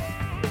better.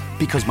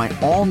 Because my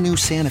all-new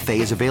Santa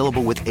Fe is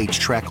available with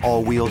H-Track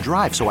all-wheel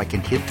drive, so I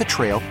can hit the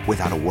trail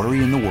without a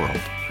worry in the world.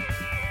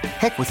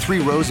 Heck, with 3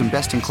 rows and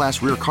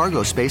best-in-class rear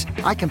cargo space,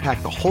 I can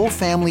pack the whole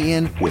family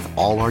in with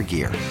all our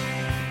gear.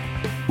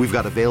 We've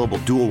got available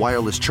dual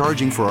wireless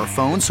charging for our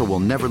phones, so we'll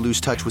never lose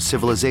touch with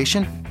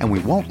civilization, and we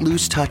won't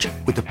lose touch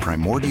with the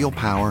primordial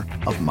power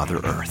of Mother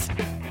Earth.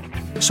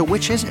 So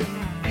which is it?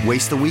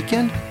 Waste the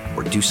weekend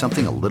or do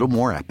something a little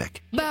more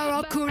epic?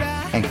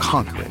 And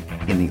conquer it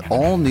in the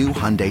all-new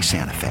Hyundai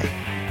Santa Fe.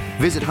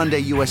 Visit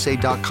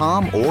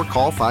HyundaiUSA.com or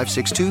call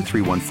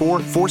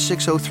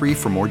 562-314-4603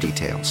 for more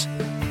details.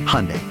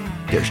 Hyundai,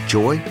 there's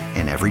joy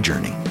in every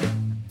journey.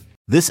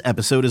 This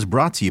episode is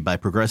brought to you by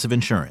Progressive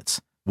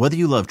Insurance. Whether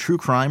you love true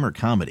crime or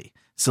comedy,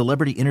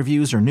 celebrity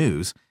interviews or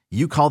news,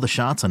 you call the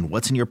shots on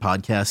what's in your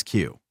podcast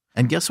queue.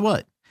 And guess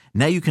what?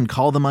 Now you can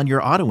call them on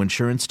your auto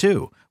insurance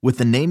too with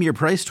the Name Your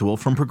Price tool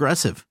from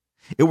Progressive.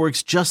 It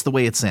works just the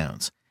way it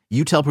sounds.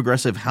 You tell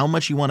Progressive how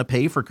much you want to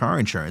pay for car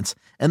insurance,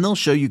 and they'll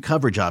show you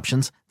coverage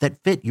options that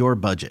fit your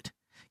budget.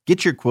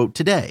 Get your quote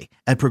today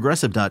at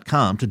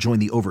Progressive.com to join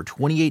the over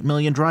 28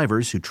 million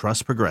drivers who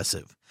trust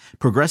Progressive.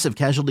 Progressive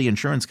Casualty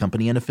Insurance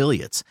Company and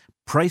Affiliates.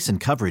 Price and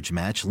coverage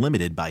match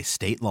limited by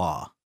state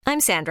law. I'm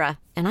Sandra,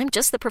 and I'm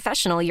just the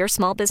professional your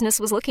small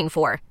business was looking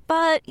for.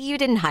 But you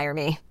didn't hire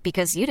me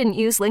because you didn't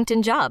use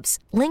LinkedIn Jobs.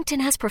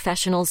 LinkedIn has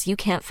professionals you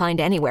can't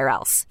find anywhere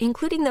else,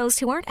 including those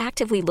who aren't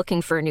actively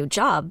looking for a new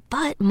job,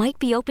 but might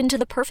be open to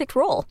the perfect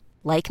role,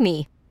 like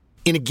me.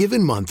 In a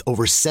given month,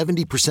 over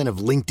 70% of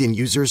LinkedIn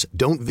users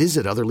don't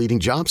visit other leading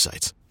job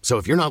sites. So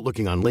if you're not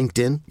looking on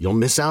LinkedIn, you'll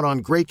miss out on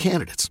great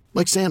candidates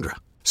like Sandra.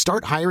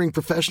 Start hiring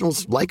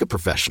professionals like a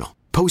professional.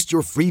 Post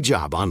your free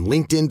job on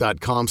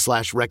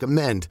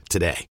linkedin.com/recommend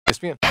today.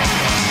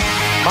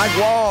 Mike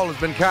Wall has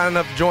been kind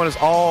enough to join us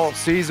all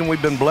season.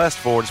 We've been blessed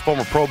for it. His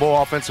former Pro Bowl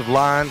offensive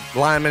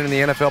lineman in the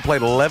NFL,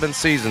 played 11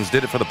 seasons,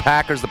 did it for the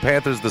Packers, the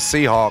Panthers, the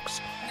Seahawks.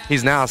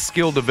 He's now a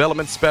skill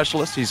development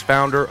specialist. He's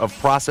founder of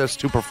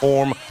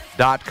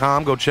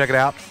ProcessToPerform.com. Go check it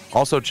out.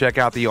 Also check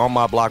out the On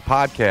My Block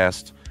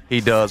podcast he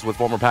does with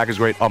former Packers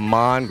great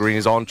Ahman Green.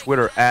 He's on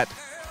Twitter at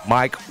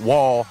Mike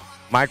Wall.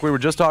 Mike, we were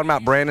just talking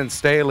about Brandon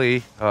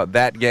Staley,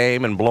 that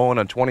game, and blowing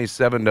a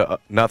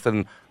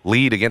 27-0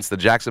 lead against the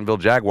Jacksonville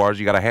Jaguars.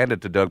 You got to hand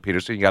it to Doug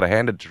Peterson. You got to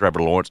hand it to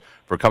Trevor Lawrence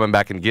for coming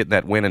back and getting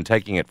that win and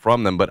taking it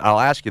from them. But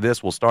I'll ask you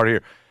this. We'll start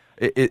here.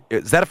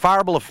 Is that a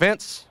fireable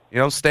offense? You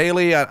know,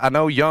 Staley, I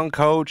know young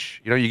coach.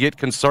 You know, you get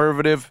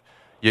conservative.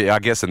 I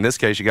guess in this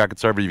case you got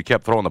conservative. You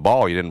kept throwing the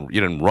ball. You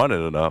didn't run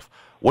it enough.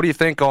 What do you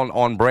think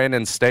on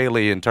Brandon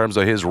Staley in terms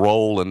of his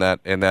role in that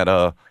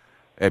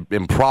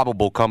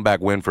improbable comeback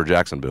win for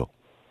Jacksonville?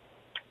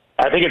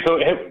 I think it's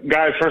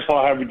guys. First of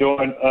all, how are we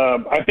doing?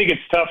 I think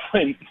it's tough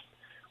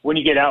when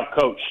you get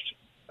out-coached.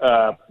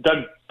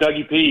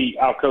 Dougie P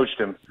out-coached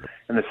him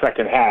in the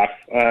second half.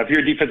 If you're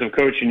a defensive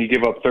coach and you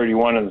give up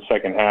 31 in the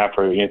second half,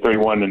 or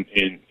 31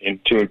 in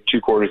two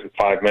quarters at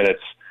 5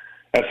 minutes,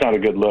 that's not a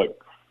good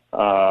look.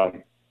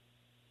 Brandon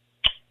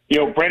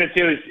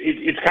Staley,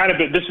 this is kind of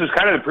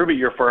the prove it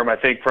year for him. I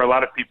think for a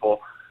lot of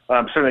people.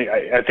 Certainly,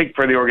 I think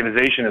for the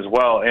organization as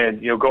well,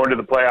 and going to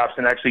the playoffs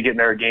and actually getting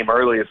there a game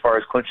early as far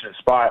as clinching a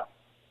spot,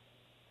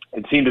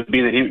 it seemed to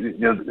be that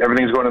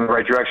everything's going in the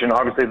right direction.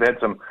 Obviously,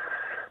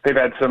 they've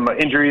had some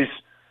injuries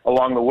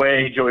along the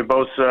way. Joey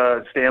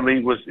Bosa,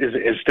 Stanley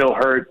is still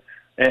hurt,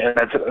 and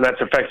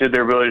that's affected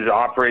their ability to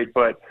operate.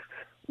 But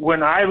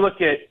when I look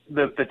at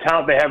the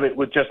talent they have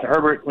with Justin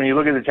Herbert, when you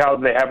look at the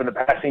talent they have in the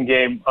passing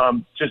game,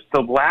 just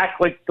the lack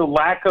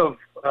of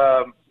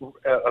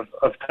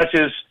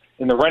touches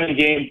in the running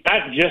game,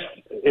 not just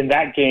in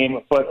that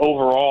game, but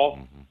overall,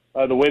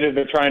 the way that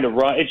they're trying to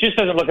run, it just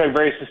doesn't look like a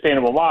very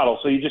sustainable model.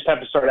 So you just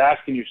have to start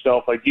asking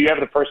yourself, do you have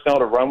the personnel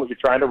to run what you're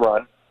trying to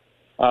run?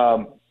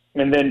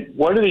 And then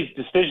what are these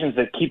decisions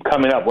that keep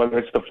coming up, whether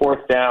it's the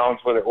fourth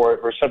downs,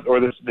 or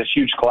this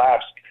huge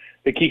collapse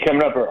that keep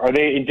coming up? Are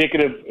they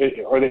indicative?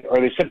 Are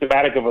they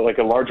symptomatic of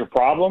a larger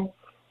problem,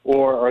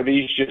 or are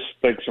these just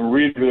some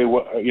really,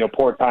 really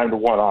poor timed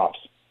one-offs?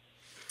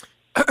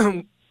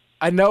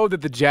 I know that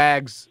the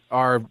Jags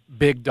are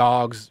big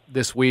dogs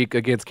this week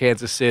against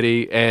Kansas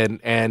City,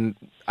 and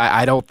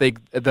I don't think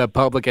the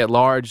public at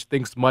large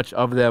thinks much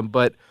of them.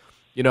 But,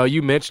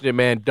 you mentioned it,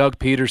 man, Doug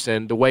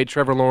Peterson, the way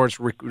Trevor Lawrence,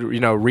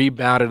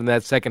 rebounded in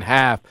that second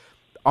half.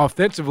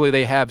 Offensively,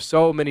 they have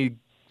so many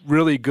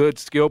really good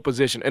skill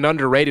position and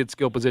underrated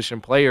skill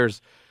position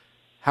players.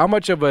 How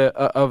much of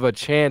a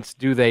chance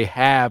do they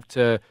have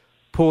to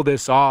pull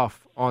this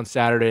off on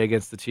Saturday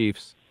against the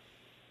Chiefs?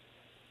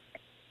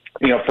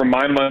 For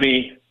my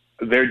money,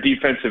 their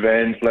defensive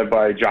end, led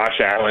by Josh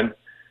Allen,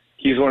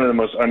 he's one of the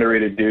most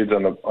underrated dudes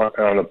on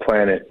the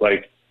planet.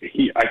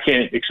 I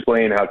can't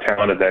explain how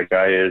talented that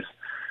guy is.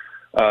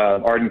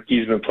 Arden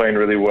Key's been playing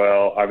really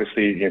well.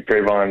 Obviously,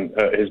 Trayvon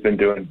has been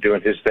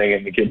doing his thing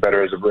and getting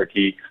better as a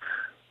rookie.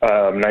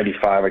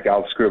 95,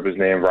 I'll screw up his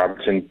name,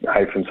 Robertson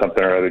hyphen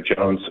something or other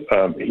Jones.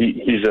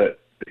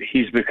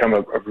 He's become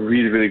a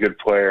really, really good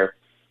player.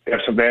 They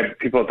have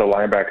people at the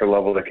linebacker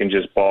level that can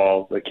just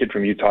ball. The kid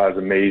from Utah is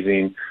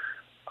amazing.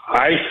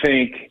 I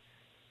think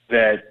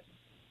that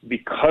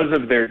because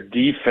of their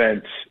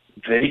defense,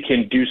 they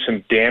can do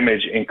some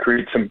damage and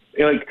create some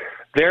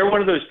they're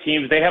one of those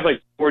teams. They have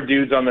 4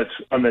 dudes on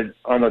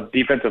the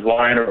defensive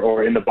line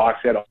or in the box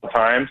at all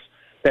times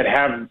that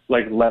have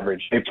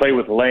leverage. They play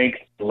with length,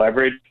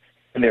 leverage,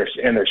 and they're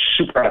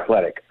super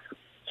athletic.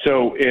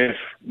 So if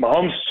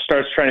Mahomes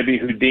starts trying to be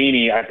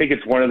Houdini, I think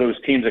it's one of those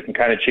teams that can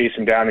kind of chase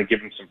him down and give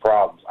him some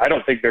problems. I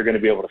don't think they're going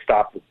to be able to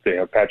stop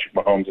Patrick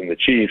Mahomes and the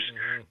Chiefs,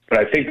 but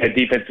I think that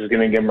defense is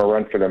going to give them a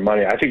run for their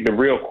money. I think the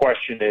real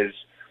question is,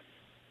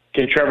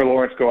 can Trevor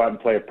Lawrence go out and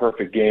play a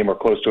perfect game or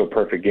close to a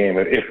perfect game?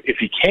 If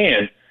he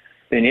can,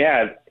 then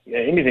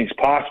anything's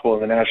possible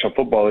in the National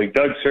Football League.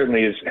 Doug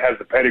certainly has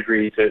the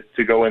pedigree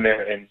to go in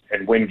there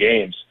and win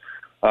games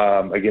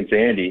against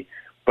Andy,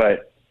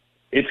 but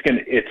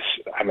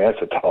that's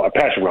a tall.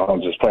 Patrick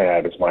Mahomes is playing out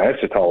of his mind.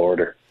 That's a tall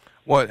order.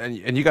 Well,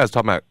 and you guys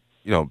talking about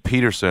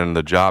Peterson,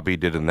 the job he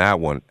did in that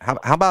one. How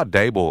about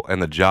Dable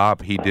and the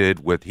job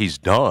he's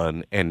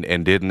done and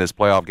did in this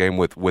playoff game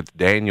with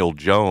Daniel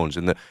Jones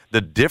and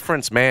the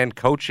difference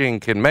coaching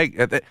can make.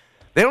 They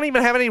don't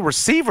even have any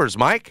receivers,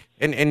 Mike,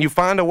 and you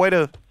find a way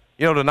to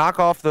knock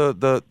off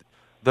the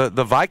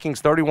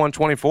Vikings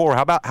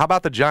 31-24. How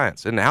about the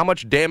Giants, and how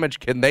much damage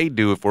can they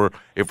do if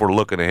we're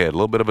looking ahead? A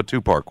little bit of a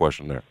two-part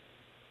question there.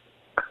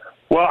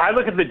 Well, I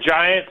look at the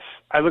Giants.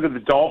 I look at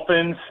the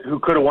Dolphins, who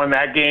could have won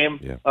that game.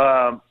 Yeah.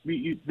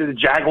 The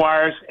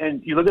Jaguars,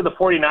 and you look at the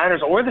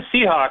 49ers or the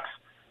Seahawks.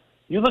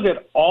 You look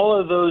at all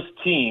of those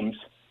teams,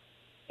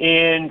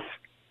 and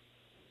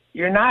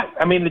you're not.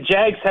 I mean, the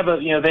Jags have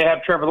they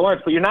have Trevor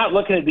Lawrence, but you're not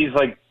looking at these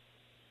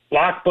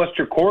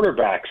blockbuster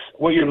quarterbacks.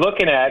 What you're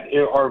looking at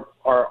are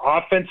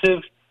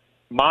offensive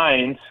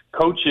minds,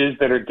 coaches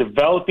that are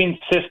developing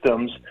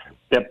systems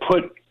that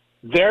put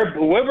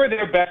whoever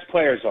their best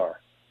players are.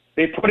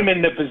 They put him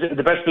in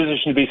the best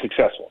position to be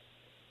successful.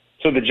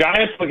 So the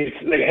Giants look at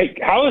hey,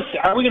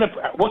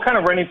 what kind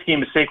of running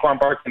scheme is Saquon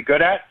Barkley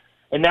good at?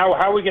 And now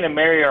how are we going to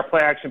marry our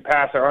play action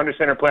pass, our under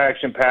center play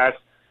action pass,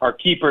 our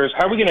keepers?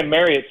 How are we going to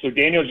marry it so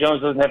Daniel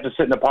Jones doesn't have to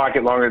sit in the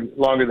pocket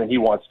longer than he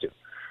wants to?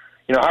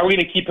 How are we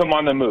going to keep him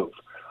on the move?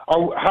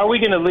 How are we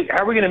going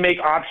to make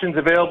options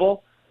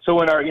available so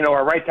when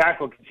our right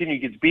tackle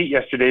gets beat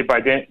yesterday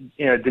by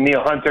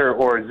Danielle Hunter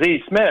or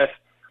Z Smith?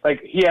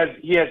 He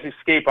has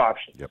escape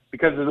options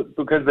because of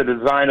the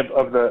design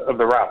of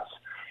the routes.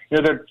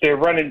 They're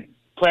running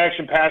play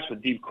action pass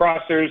with deep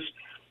crossers.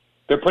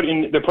 They're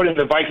putting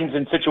the Vikings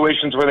in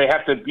situations where they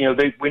have to.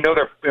 We know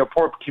they're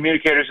poor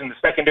communicators in the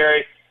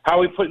secondary. How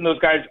are we putting those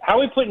guys? How are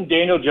we putting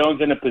Daniel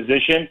Jones in a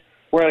position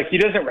where he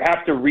doesn't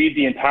have to read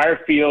the entire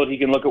field? He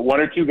can look at 1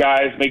 or 2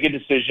 guys, make a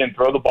decision,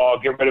 throw the ball,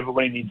 get rid of it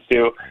when he needs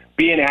to,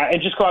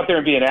 and just go out there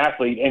and be an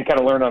athlete and kind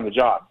of learn on the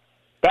job.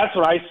 That's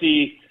what I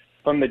see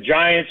from the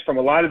Giants, from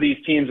a lot of these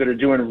teams that are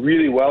doing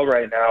really well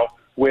right now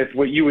with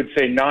what you would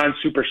say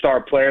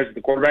non-superstar players at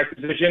the quarterback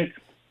position,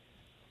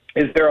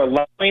 is they're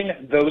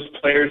allowing those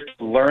players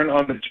to learn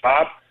on the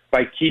job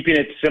by keeping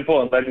it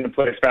simple and letting them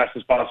play as fast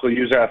as possible,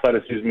 use their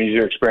athleticism, use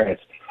their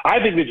experience. I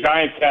think the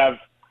Giants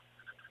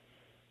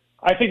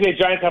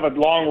have a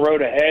long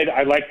road ahead.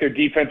 I like their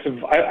defensive.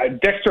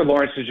 Dexter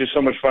Lawrence is just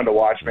so much fun to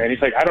watch, man. He's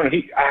I don't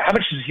know how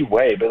much does he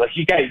weigh, but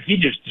he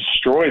just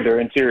destroyed their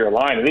interior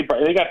line. And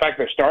they got back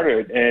their starter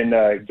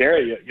and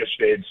Garrett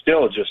yesterday, and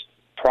still just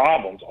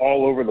problems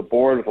all over the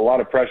board with a lot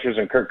of pressures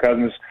and Kirk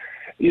Cousins.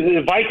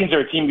 The Vikings are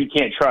a team you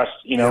can't trust.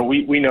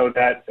 We know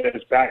that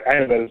as back. I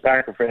know that as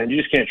Packer fan. You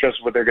just can't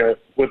trust what they're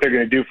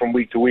gonna do from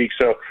week to week.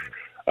 So.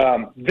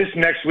 This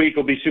next week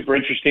will be super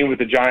interesting with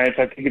the Giants.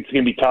 I think it's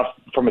going to be tough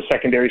from a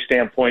secondary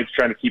standpoint,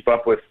 trying to keep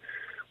up with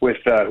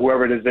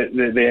whoever it is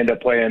that they end up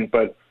playing.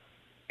 But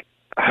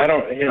I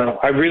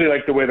really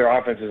like the way their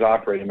offense is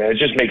operating, man. It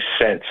just makes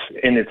sense,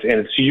 and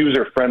it's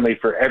user friendly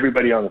for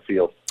everybody on the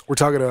field. We're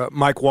talking to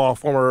Mike Wall,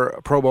 former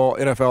Pro Bowl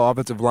NFL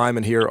offensive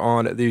lineman here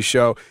on the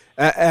show.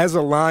 As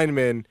a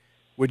lineman,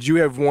 would you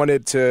have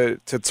wanted to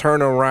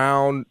turn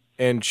around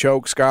and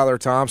choke Skylar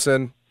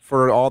Thompson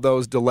for all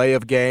those delay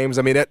of games?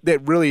 I mean,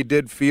 that really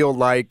did feel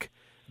like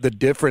the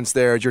difference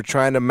there as you're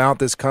trying to mount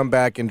this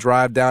comeback and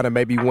drive down and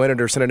maybe win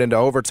it or send it into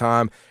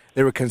overtime.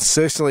 They would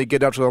consistently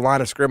get up to the line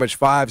of scrimmage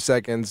 5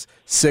 seconds,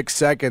 6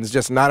 seconds,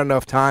 just not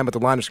enough time at the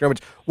line of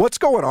scrimmage. What's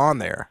going on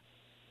there?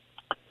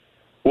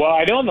 Well,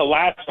 I know in the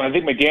last one, I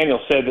think McDaniel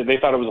said that they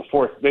thought it was a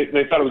fourth.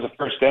 They thought it was a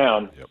first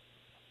down. Yep.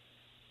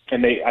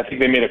 And I think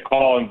they made a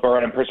call and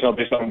brought in personnel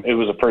based on it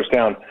was a first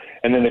down,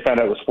 and then they found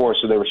out it was fourth,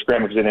 so they were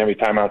scrambling because they didn't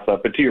have any timeouts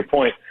left. But to your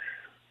point,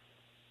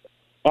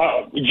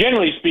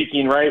 generally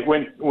speaking, right,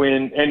 when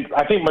and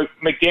I think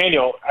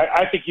McDaniel,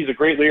 I think he's a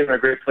great leader and a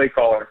great play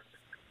caller.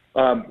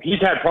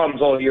 He's had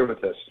problems all year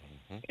with this,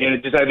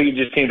 and I think it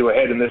just came to a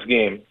head in this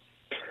game.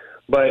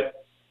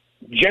 But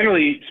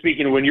generally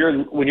speaking, when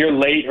you're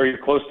late or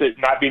you're close to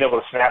not being able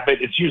to snap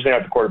it, it's usually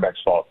not the quarterback's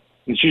fault.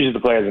 It's usually the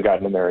player hasn't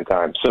gotten in there in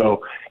time.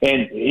 So,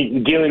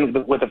 and dealing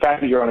with the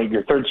fact that you're on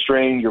your third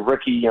string, your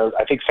rookie, I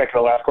think second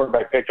to last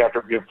quarterback picked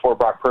before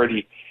Brock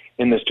Purdy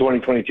in this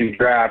 2022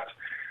 draft,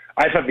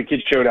 I thought the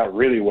kid showed out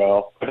really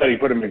well. I thought he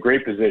put him in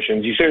great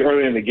positions. You said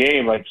earlier in the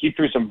game, like he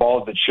threw some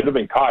balls that should have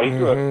been caught. He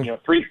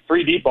threw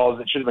three deep balls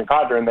that should have been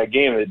caught during that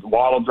game.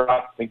 Waddle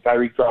dropped. I think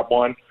Tyreek dropped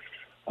one.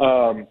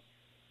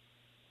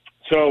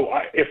 So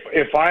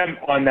if I'm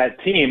on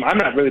that team, I'm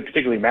not really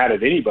particularly mad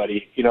at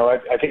anybody. I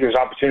think there's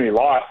opportunity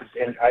lost,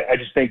 and I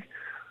just think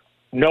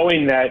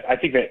knowing that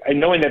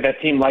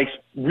team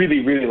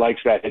really likes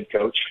that head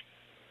coach,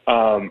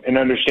 and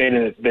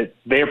understanding that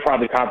they're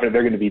probably confident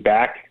they're going to be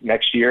back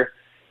next year.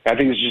 I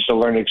think it's just a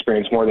learning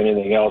experience more than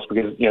anything else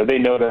because they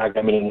know they're not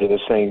coming into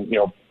this thing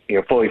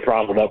fully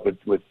throttled up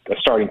with a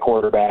starting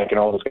quarterback and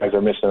all those guys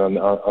are missing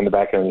on the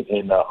back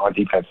end on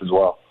defense as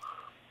well.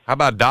 How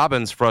about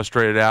Dobbins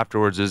frustrated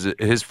afterwards? Is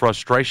his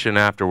frustration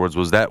afterwards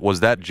was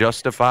that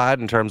justified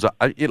in terms of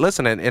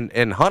listen?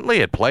 And Huntley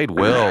had played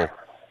well,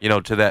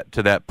 to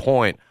that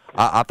point.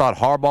 I thought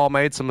Harbaugh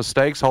made some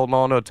mistakes holding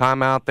on to a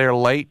timeout there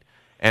late,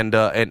 and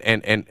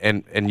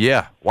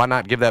yeah, why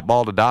not give that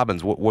ball to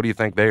Dobbins? What do you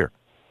think there?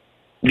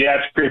 Yeah,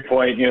 that's a great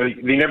point.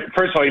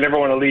 First of all, you never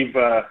want to leave.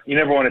 You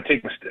never want to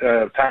take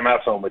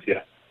timeouts home with you.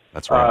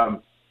 That's right.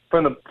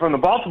 From the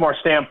Baltimore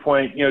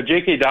standpoint,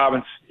 J.K.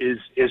 Dobbins is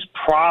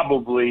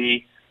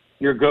probably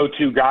your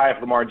go-to guy if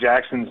Lamar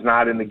Jackson's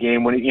not in the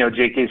game. When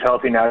J.K.'s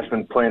healthy now, he's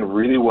been playing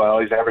really well.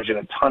 He's averaging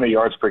a ton of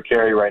yards per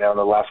carry right now in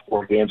the last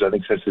 4 games, I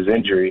think, since his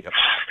injury.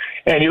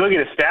 And you look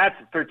at his stats: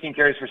 13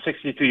 carries for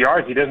 62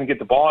 yards. He doesn't get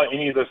the ball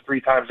any of those 3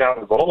 times down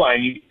the goal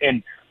line.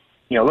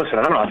 Listen,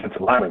 I'm an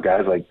offensive lineman,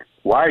 guys. Like,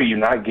 why are you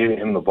not giving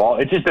him the ball?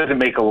 It just doesn't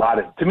make a lot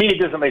of – to me, it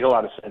doesn't make a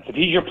lot of sense. If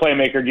he's your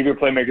playmaker, give your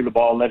playmaker the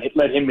ball and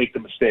let him make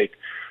the mistake.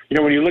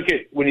 When you look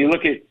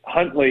at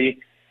Huntley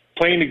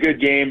playing a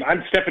good game,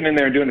 I'm stepping in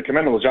there and doing a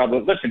commendable job.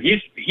 But listen,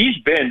 he's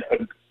been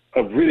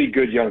a really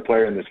good young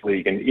player in this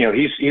league, and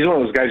he's one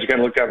of those guys you kind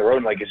of look down the road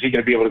and like, is he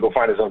going to be able to go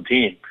find his own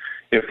team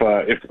if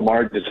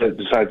Lamar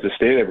decides to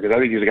stay there? Because I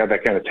think he's got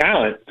that kind of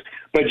talent,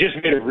 but just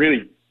made a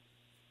really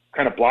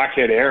kind of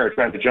blockhead error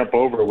trying to jump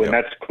over when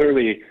that's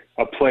clearly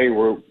a play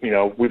where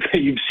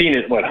you've seen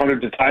it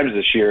hundreds of times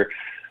this year.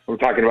 We're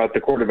talking about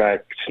the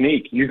quarterback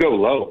sneak. You go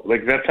low,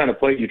 like that kind of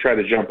play. You try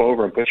to jump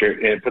over and put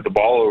the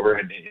ball over,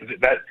 and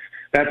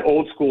that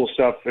old school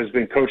stuff has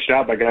been coached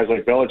out by guys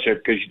like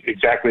Belichick because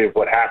exactly of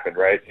what happened,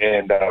 right?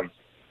 And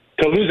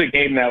to lose a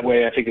game that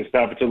way, I think is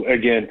tough.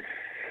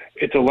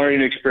 It's a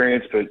learning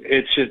experience, but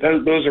it's just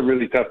those are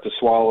really tough to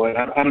swallow. And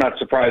I'm not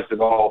surprised at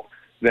all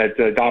that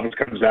Dobbins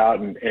comes out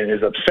and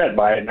is upset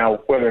by it. Now,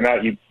 whether or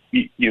not you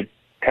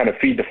kind of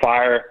feed the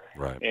fire.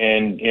 Right.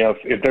 And,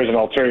 if there's an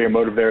ulterior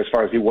motive there as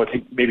far as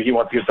maybe he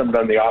wants to get something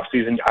done in the off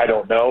season, I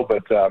don't know.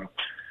 But,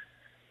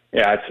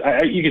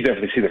 you could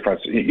definitely see the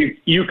frustration.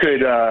 You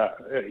can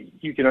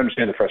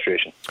understand the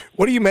frustration.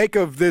 What do you make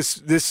of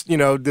this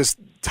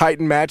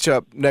Titan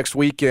matchup next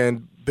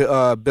weekend?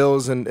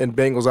 Bills and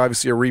Bengals,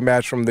 obviously a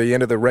rematch from the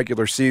end of the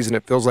regular season.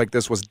 It feels like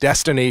this was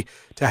destiny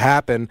to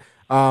happen.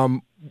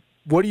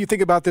 What do you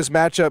think about this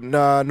matchup,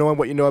 knowing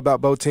what you know about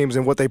both teams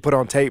and what they put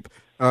on tape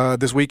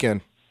this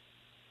weekend?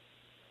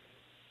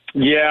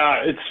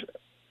 Yeah,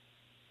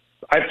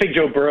 I think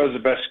Joe Burrow is the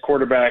best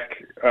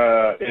quarterback.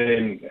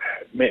 Patrick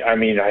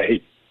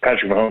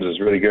Mahomes is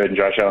really good and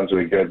Josh Allen's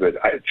really good, but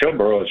Joe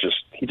Burrow is just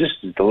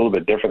a little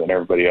bit different than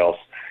everybody else.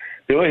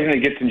 The only thing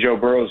that gets in Joe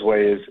Burrow's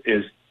way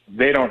is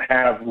they don't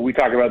have. We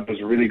talk about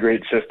those really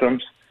great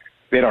systems.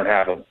 They don't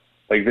have them.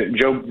 Like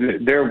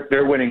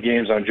they're winning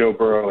games on Joe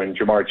Burrow and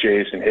Jamar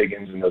Chase and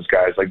Higgins and those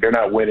guys. Like they're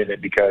not winning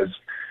it because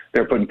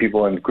they're putting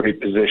people in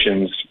great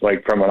positions,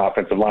 like from an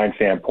offensive line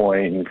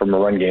standpoint and from a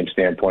run game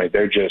standpoint.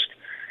 They're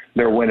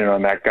winning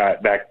on that guy.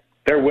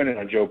 They're winning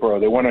on Joe Burrow.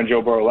 They won on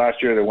Joe Burrow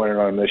last year. They're winning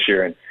on him this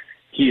year, and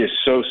he is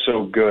so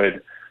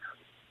good.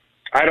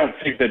 I don't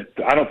think the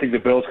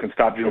Bills can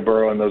stop Joe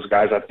Burrow and those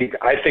guys. I think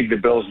the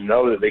Bills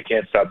know that they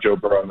can't stop Joe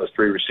Burrow and those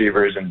 3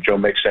 receivers and Joe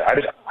Mixon.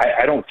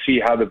 I don't see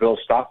how the Bills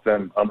stop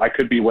them. I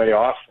could be way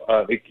off.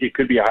 It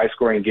could be a high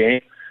scoring game.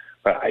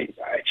 But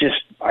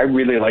I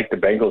really like the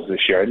Bengals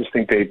this year. I just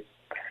think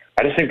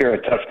they're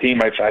a tough team.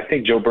 I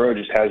think Joe Burrow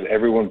just has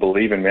everyone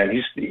believing, man.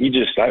 We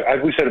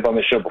said it on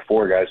the show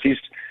before, guys. He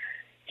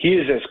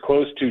is as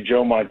close to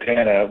Joe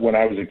Montana when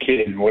I was a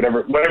kid, and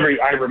whatever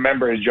I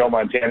remember as Joe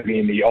Montana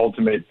being the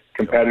ultimate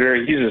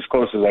competitor. He's as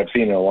close as I've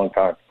seen in a long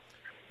time.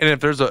 And if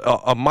there's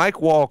a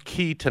Mike Wall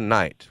key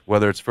tonight,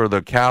 whether it's for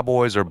the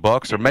Cowboys or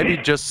Bucks, or maybe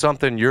just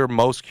something you're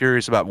most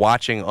curious about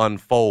watching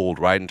unfold,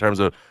 right, in terms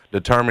of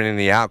determining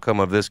the outcome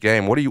of this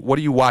game, what are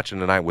you watching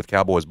tonight with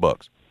Cowboys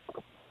Bucks?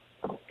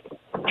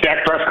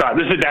 Dak Prescott.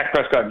 This is a Dak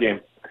Prescott game.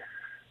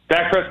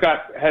 Dak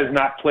Prescott has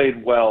not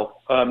played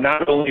well,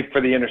 not only for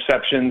the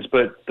interceptions,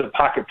 but the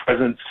pocket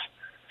presence,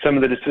 some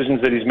of the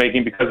decisions that he's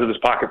making because of his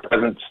pocket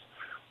presence,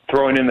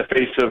 throwing in the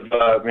face of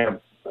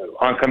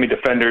oncoming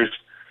defenders.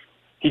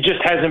 He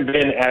just hasn't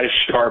been as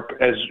sharp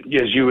as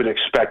you would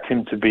expect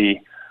him to be.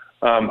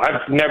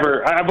 I've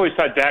always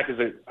thought Dak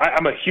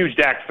I'm a huge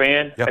Dak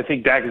fan. Yep. I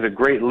think Dak is a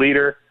great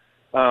leader.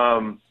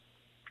 I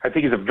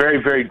think he's a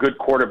very, very good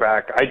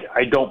quarterback.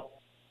 I don't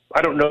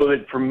know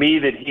that for me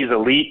that he's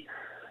elite.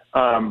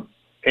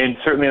 And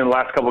certainly in the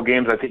last couple of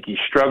games, I think he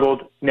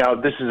struggled. Now,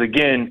 this is,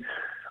 again,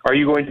 are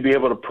you going to be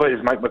able to put, is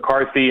Mike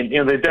McCarthy,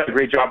 and they've done a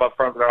great job up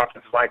front with their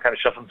offensive line, kind of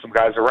shuffling some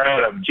guys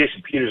around.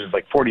 Jason Peters is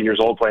like 40 years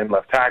old playing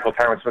left tackle.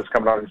 Tyron Smith's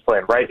coming on and he's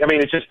playing right. I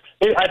mean,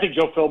 I think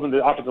Joe Philbin,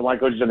 the offensive line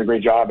coach, has done a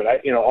great job,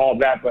 and all of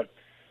that. But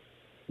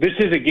this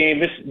is a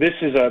game. This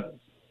is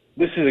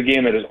a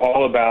game that is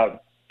all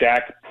about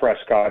Dak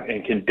Prescott,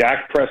 and can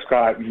Dak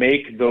Prescott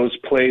make those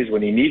plays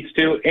when he needs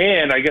to?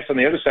 And I guess on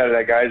the other side of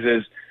that, guys,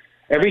 is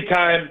every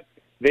time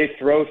they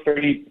throw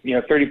 30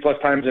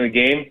 plus times in a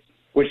game,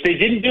 which they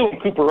didn't do when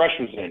Cooper Rush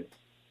was in.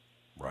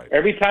 Right.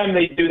 Every time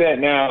they do that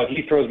now,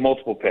 he throws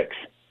multiple picks.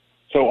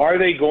 So are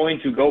they going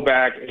to go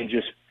back and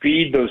just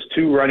feed those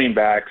two running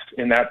backs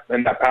in that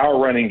power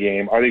running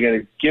game? Are they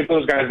going to give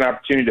those guys an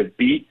opportunity to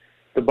beat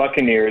the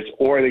Buccaneers,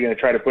 or are they going to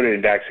try to put it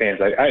in Dak's hands?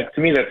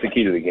 To me, that's the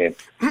key to the game.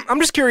 I'm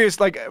just curious,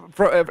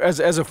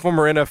 as a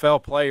former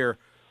NFL player,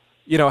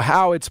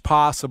 how it's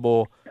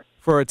possible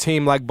for a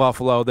team like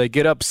Buffalo. They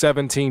get up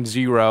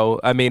 17-0.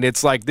 I mean,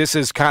 it's like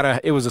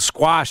it was a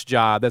squash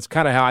job. That's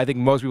kind of how I think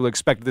most people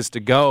expected this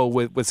to go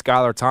with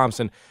Skylar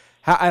Thompson.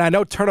 And I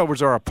know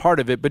turnovers are a part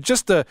of it, but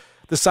just the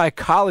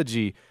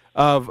psychology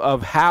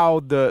of how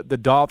the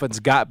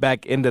Dolphins got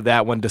back into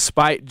that one,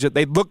 despite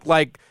they looked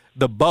like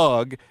the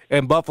bug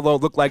and Buffalo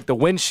looked like the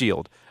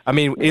windshield. I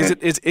mean, is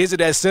it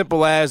as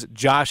simple as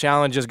Josh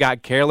Allen just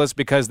got careless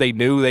because they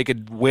knew they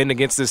could win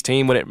against this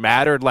team when it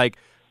mattered? Like,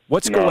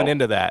 what's going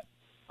into that?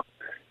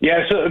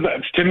 Yeah, so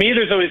to me,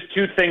 there's always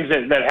two things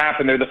that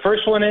happen there. The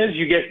first one is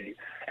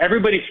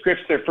everybody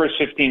scripts their first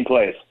 15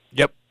 plays.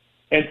 Yep.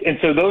 And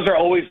so those are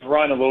always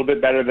run a little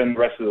bit better than the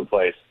rest of the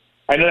plays.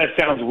 I know that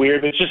sounds weird,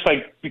 but it's just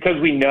like because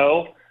we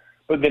know,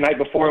 but the night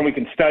before and we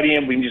can study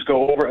them, we can just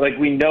go over it. Like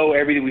we know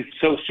everything. We're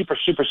so super,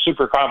 super,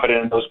 super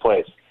confident in those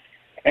plays.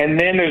 And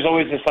then there's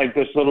always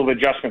this little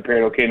adjustment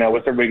period. Okay, now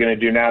what's everybody going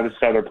to do now? This is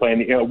how they're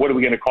playing. What are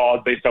we going to call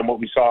it based on what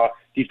we saw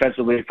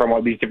defensively from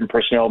all these different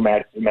personnel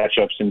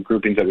matchups and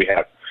groupings that we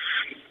have?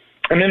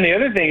 And then the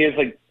other thing is,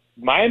 like,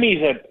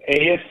 Miami's an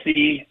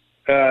AFC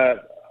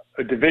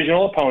a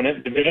divisional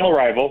opponent, divisional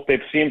rival. They've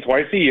seen them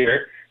twice a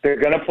year.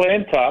 They're going to play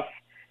them tough.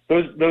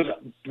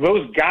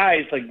 Those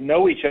guys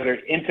know each other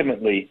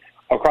intimately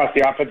across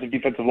the offensive,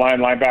 defensive line,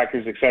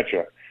 linebackers,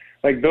 etc.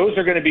 Like those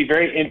are going to be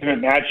very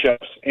intimate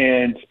matchups,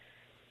 and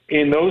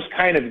in those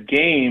kind of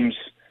games,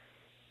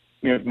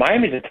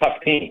 Miami's a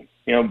tough team.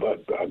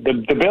 But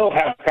the Bills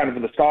have kind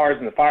of the stars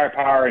and the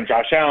firepower, and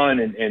Josh Allen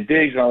and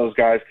Diggs and all those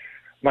guys.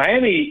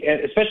 Miami,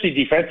 especially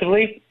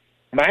defensively,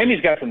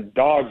 Miami's got some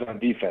dogs on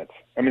defense.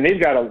 I mean, they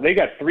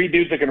got three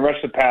dudes that can rush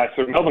the pass.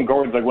 So Melvin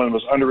Gordon's like one of the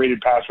most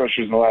underrated pass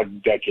rushers in the last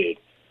decade.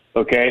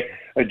 Okay,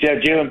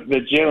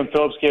 Jalen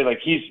Phillips kid, like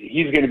he's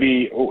going to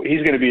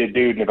be a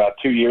dude in about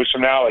 2 years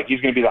from now. Like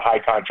he's going to be the high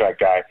contract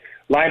guy.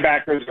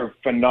 Linebackers are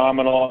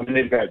phenomenal. I mean,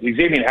 they've got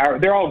Xavier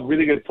Howard. They're all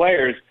really good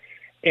players.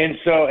 And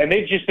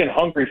they've just been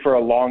hungry for a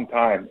long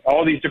time.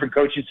 All these different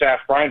coaching staff.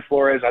 Brian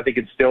Flores, I think,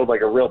 instilled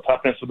like a real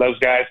toughness with those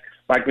guys.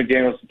 Mike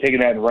McDaniel's taking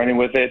that and running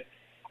with it.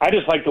 I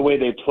just like the way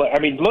they play. I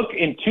mean, look,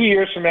 in 2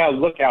 years from now,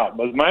 look out.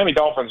 The Miami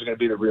Dolphins are going to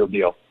be the real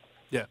deal.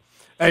 Yeah.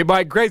 Hey,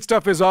 Mike, great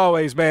stuff as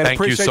always, man. Thank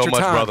Appreciate you so your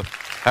much, time. brother.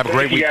 Have a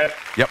great week. Guys.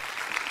 Yep.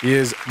 He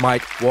is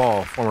Mike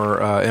Wall, former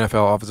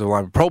NFL offensive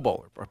lineman, Pro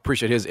Bowler.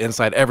 Appreciate his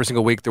insight every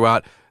single week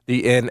throughout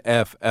the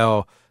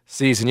NFL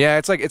season. Yeah,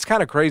 it's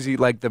kind of crazy,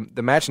 like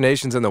the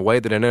machinations and the way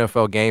that an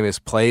NFL game is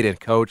played and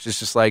coached. It's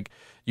just like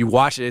you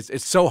watch it.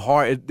 It's so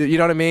hard. You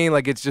know what I mean?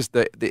 Like it's just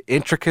the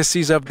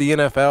intricacies of the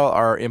NFL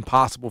are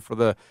impossible for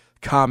the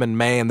common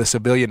man, the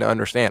civilian, to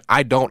understand.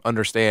 I don't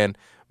understand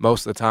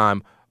most of the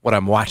time what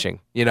I'm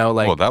watching.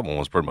 Well, that one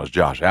was pretty much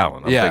Josh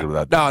Allen. I'm thinking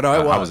about that. No,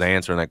 I was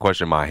answering that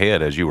question in my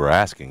head as you were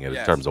asking it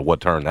in terms of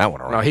what turned that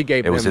one around. No,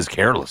 it was his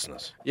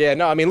carelessness. Yeah,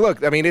 no, I mean, look,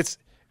 it's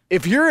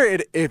if you're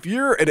an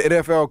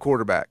NFL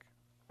quarterback,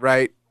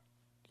 right?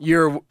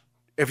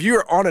 If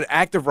you're on an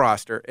active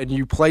roster and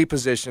you play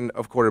position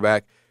of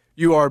quarterback,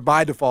 you are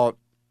by default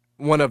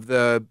one of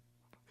the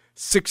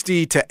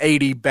 60 to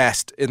 80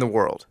 best in the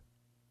world,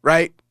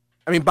 right?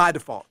 I mean, by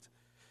default.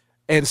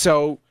 And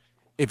so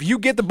if you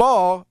get the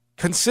ball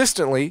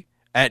consistently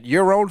at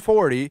your own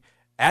 40,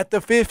 at the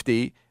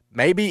 50,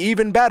 maybe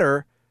even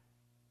better,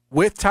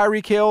 with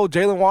Tyreek Hill,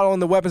 Jalen Waddle,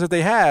 and the weapons that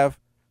they have,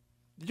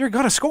 you're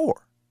going to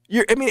score.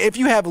 If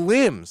you have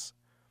limbs,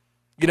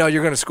 you're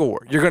going to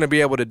score. You're going to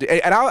be able to do.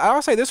 And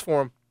I'll say this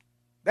for him: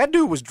 that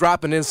dude was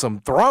dropping in some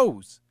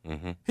throws.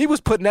 Mm-hmm. He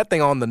was putting that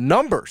thing on the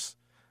numbers.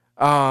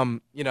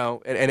 And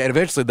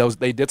eventually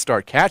they did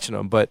start catching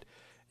them. But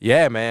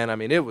yeah, man,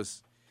 it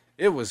was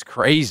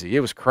crazy. It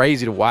was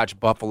crazy to watch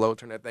Buffalo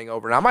turn that thing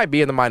over. And I might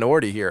be in the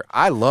minority here.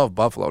 I love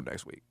Buffalo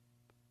next week.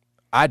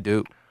 I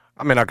do.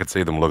 I could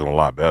see them looking a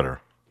lot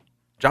better.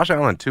 Josh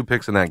Allen, 2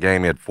 picks in that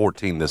game. He had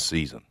 14 this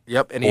season.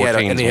 Yep, and he had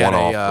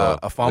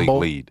a fumble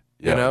lead.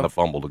 Yeah, and a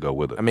fumble to go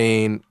with it.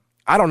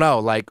 I don't know.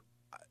 Like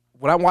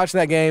when I'm watching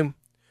that game,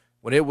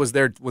 when it was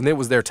their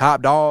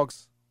top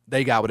dogs,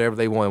 they got whatever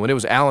they wanted. When it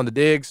was Allen to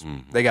Diggs,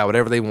 they got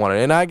whatever they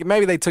wanted. And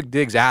maybe they took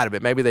Diggs out of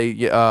it. Maybe they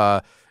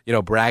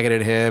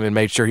bracketed him and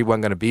made sure he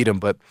wasn't going to beat him.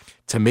 But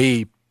to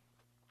me,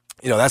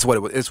 that's what it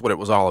was. It's what it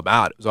was all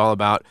about. It was all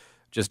about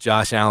just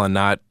Josh Allen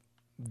not.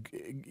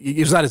 It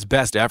was not his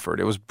best effort.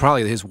 It was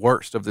probably his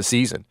worst of the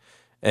season.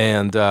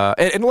 And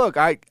look,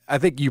 I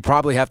think you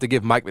probably have to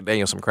give Mike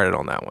McDaniel some credit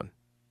on that one.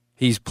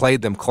 He's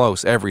played them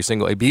close every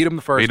single. He beat them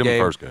the first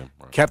game.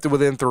 Right. Kept it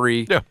within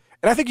 3. Yeah.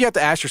 And I think you have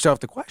to ask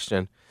yourself the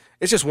question.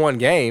 It's just one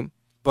game,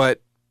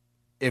 but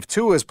if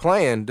Tua is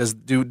playing,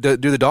 do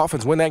the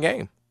Dolphins win that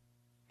game?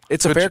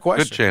 It's a fair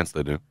question. Good chance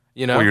they do.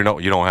 Well,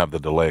 you don't have the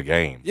delay of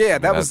game. Yeah,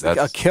 that's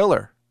a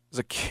killer. It was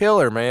a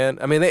killer, man.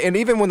 And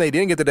even when they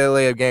didn't get the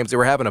delay of games, they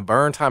were having to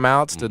burn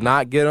timeouts to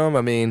not get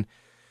them.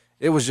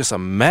 It was just a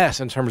mess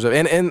in terms of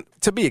and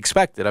to be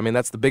expected.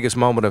 That's the biggest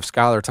moment of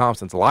Skylar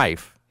Thompson's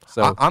life.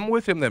 So I'm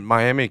with him that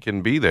Miami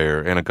can be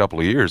there in a couple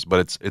of years,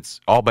 but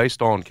it's all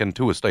based on can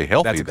Tua stay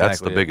healthy. That's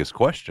the biggest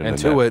question. And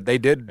Tua, they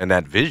did and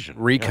that vision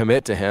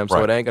recommit to him,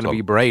 so it ain't going to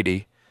be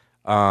Brady.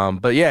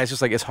 But yeah, it's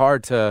just like it's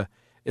hard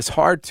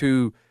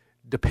to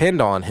depend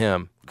on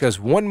him because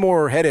one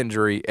more head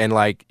injury and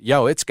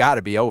it's got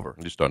to be over.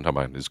 I'm just talking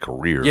about his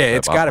career. Yeah,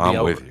 it's got to be over.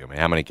 I'm with you.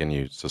 How many can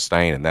you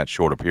sustain in that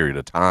short a period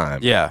of time?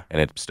 Yeah,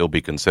 and it still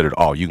be considered.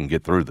 You can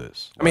get through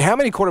this. How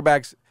many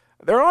quarterbacks?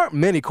 There aren't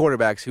many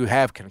quarterbacks who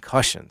have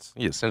concussions.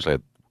 He essentially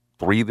had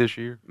 3 this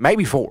year.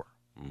 Maybe 4.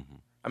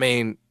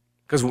 Mm-hmm.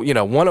 Because,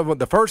 one of them,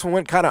 the first one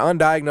went kind of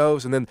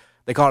undiagnosed, and then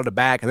they called it a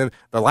back, and then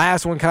the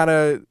last one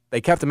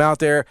they kept him out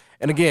there.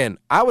 And again,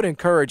 I would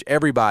encourage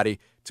everybody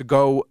to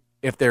go,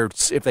 if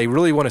they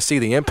really want to see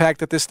the impact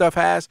that this stuff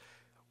has,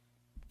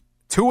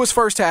 Tua's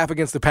first half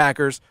against the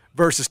Packers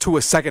versus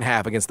Tua's second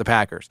half against the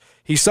Packers.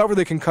 He suffered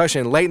the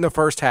concussion late in the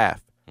first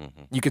half.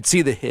 Mm-hmm. You could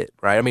see the hit,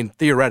 right?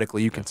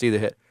 Theoretically, you can see the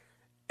hit.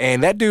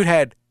 And that dude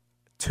had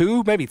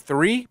 2, maybe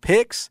 3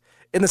 picks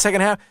in the second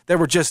half that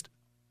were just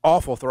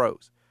awful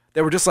throws.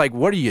 They were just like,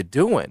 "What are you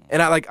doing?"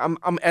 And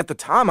I'm at the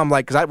time, I'm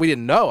like, because we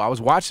didn't know. I was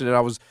watching it.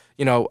 I was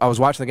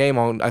watching the game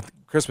on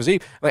Christmas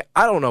Eve.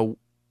 I don't know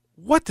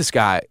what this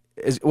guy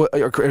is. It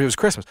was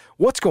Christmas.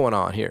 What's going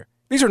on here?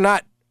 These are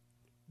not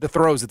the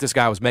throws that this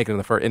guy was making in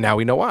the first, and now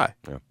we know why.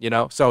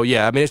 Yeah. So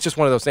yeah, it's just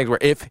one of those things where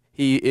if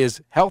he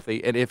is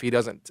healthy and if he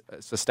doesn't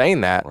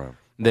sustain that. Right.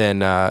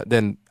 Then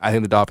I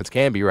think the Dolphins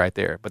can be right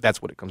there. But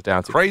that's what it comes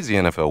down to. Crazy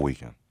NFL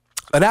weekend.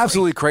 An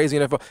absolutely crazy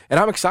NFL. And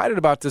I'm excited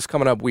about this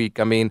coming up week.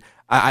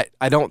 I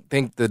don't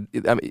think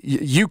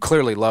you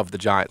clearly love the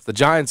Giants. The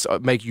Giants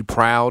make you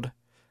proud.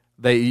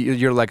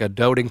 You're like a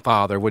doting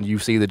father when you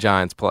see the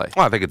Giants play.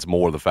 Well, I think it's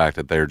more the fact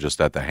that they're just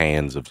at the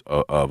hands of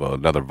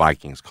another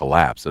Vikings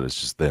collapse, that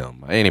it's just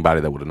them. Anybody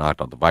that would have knocked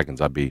out the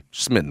Vikings, I'd be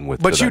smitten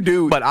with. But you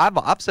do. But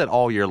I've said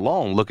all year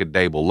long, look at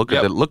Dable.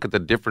 Look at the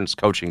difference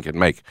coaching can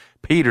make.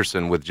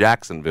 Peterson with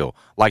Jacksonville.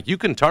 You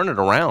can turn it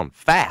around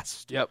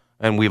fast. Yep.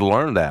 And we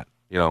learned that.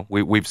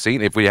 We've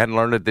seen, if we hadn't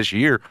learned it this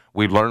year,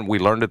 we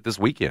learned it this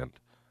weekend.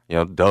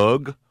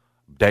 Doug,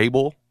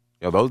 Dable.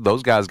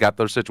 Those guys got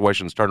their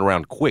situations turned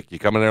around quick. You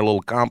come in there a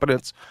little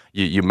confidence.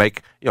 You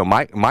make.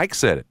 Mike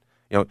said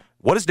it.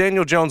 What is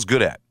Daniel Jones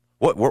good at?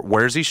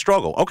 Where's he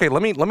struggle? Okay,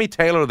 let me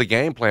tailor the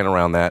game plan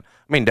around that.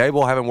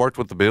 Dable, having worked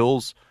with the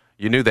Bills,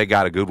 you knew they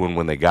got a good one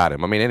when they got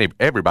him.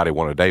 Everybody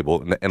wanted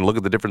Dable, and look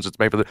at the difference it's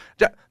made for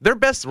their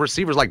best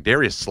receivers like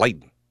Darius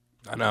Slayton.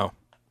 I know.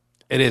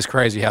 It is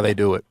crazy how they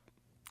do it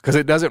because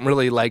it doesn't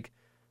really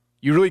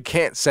you really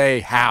can't say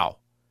how.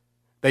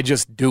 They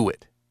just do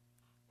it.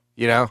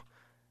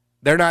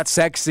 They're not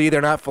sexy. They're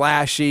not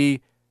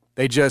flashy.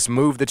 They just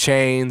move the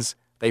chains.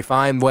 They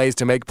find ways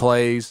to make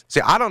plays.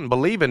 See, I don't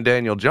believe in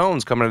Daniel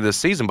Jones coming into this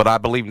season, but I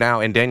believe now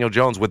in Daniel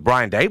Jones with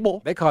Brian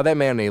Dable. They call that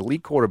man an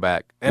elite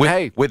quarterback. And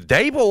with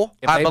Dable,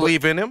 I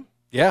believe in him.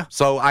 Yeah.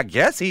 So I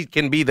guess he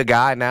can be the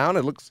guy now, and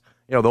it looks,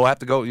 they'll have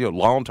to go,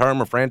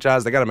 long-term or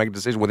franchise. They got to make a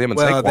decision with him and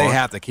Saquon. They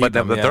have to keep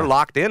him. But they're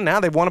locked in now.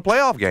 They've won a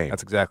playoff game.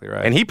 That's exactly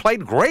right. And he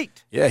played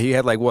great. Yeah, he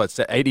had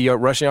 80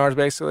 rushing yards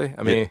basically.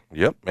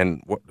 Yep.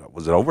 And what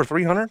was it, over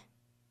 300?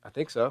 I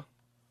think so.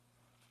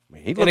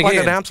 He looked like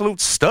an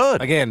absolute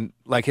stud. Again,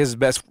 his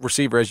best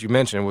receiver, as you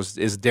mentioned,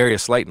 is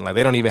Darius Slayton.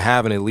 They don't even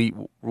have an elite.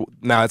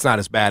 Now, it's not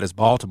as bad as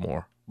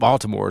Baltimore.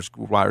 Baltimore's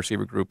wide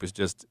receiver group is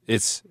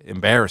it's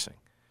embarrassing.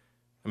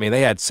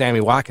 They had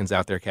Sammy Watkins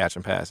out there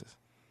catching passes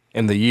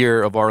in the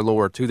year of our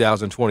Lord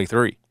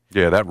 2023.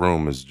 Yeah, that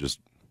room is just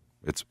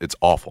It's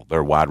awful.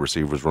 Their wide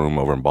receivers room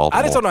over in Baltimore.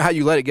 I just don't know how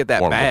you let it get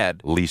that one bad.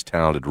 Of the least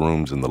talented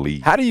rooms in the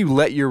league. How do you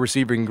let your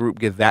receiving group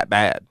get that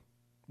bad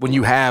when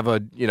you have a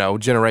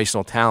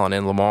generational talent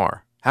in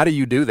Lamar? How do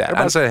you do that?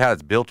 Everybody say how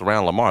it's built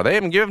around Lamar. They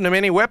haven't given him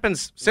any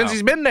weapons since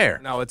he's been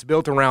there. No, it's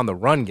built around the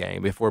run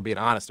game, if we're being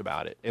honest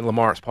about it. And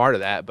Lamar's part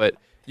of that. But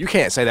you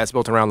can't say that's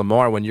built around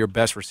Lamar when your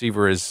best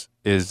receiver is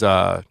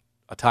a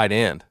tight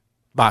end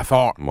by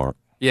far. Mark.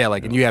 Yeah,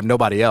 and you have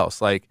nobody else.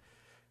 It's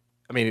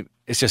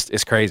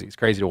crazy. It's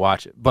crazy to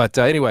watch it. But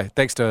anyway,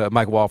 thanks to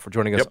Mike Wall for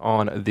joining us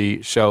on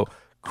the show.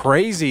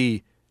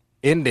 Crazy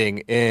ending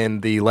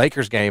in the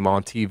Lakers game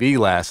on TV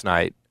last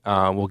night.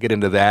 We'll get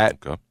into that.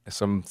 Okay.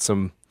 Some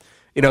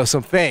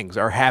things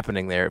are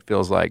happening there, it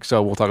feels like.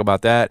 So we'll talk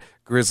about that.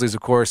 Grizzlies,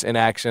 of course, in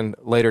action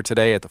later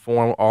today at the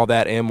Forum. All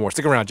that and more.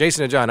 Stick around.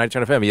 Jason and John,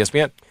 92 FM,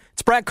 ESPN.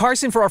 It's Brad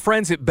Carson for our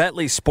friends at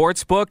Betley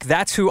Sportsbook.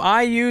 That's who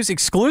I use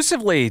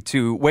exclusively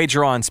to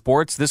wager on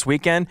sports this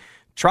weekend.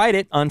 Tried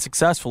it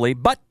unsuccessfully,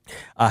 but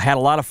had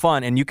a lot of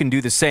fun, and you can do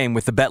the same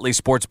with the Betley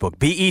Sportsbook.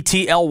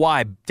 BETLY.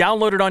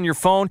 Download it on your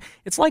phone.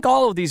 It's like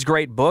all of these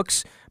great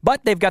books,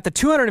 but they've got the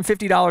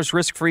 $250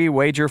 risk-free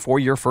wager for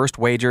your first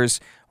wagers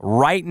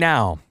right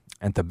now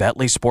at the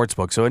Betley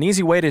Sportsbook. So an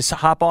easy way to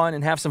hop on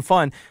and have some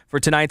fun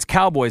for tonight's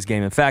Cowboys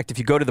game. In fact, if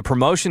you go to the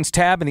promotions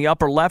tab in the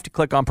upper left,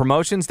 click on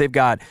promotions, they've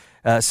got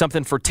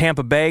something for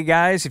Tampa Bay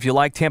guys. If you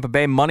like Tampa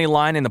Bay, money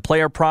line and the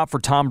player prop for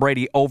Tom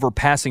Brady over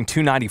passing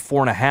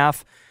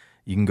 294.5.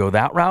 You can go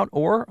that route,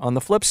 or on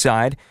the flip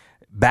side,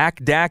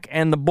 back Dak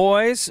and the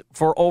boys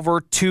for over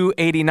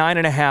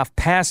 289.5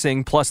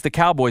 passing plus the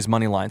Cowboys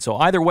money line. So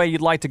either way you'd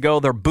like to go,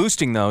 they're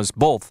boosting those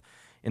both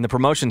in the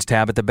promotions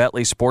tab at the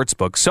Betley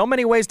Sportsbook. So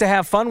many ways to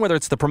have fun, whether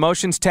it's the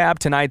promotions tab,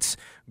 tonight's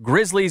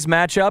Grizzlies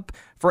matchup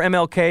for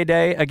MLK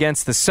Day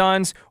against the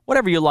Suns,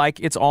 whatever you like,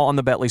 it's all on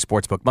the Betley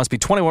Sportsbook. Must be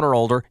 21 or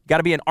older. Got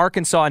to be in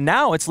Arkansas.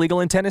 Now it's legal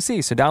in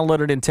Tennessee, so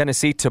download it in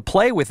Tennessee to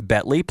play with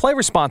Betley. Play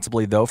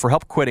responsibly, though. For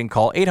help quitting,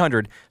 call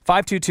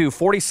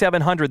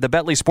 800-522-4700, the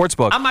Betley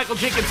Sportsbook. I'm Michael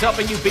Jenkins,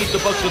 helping you beat the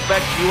books with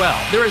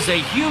BetQL. There is a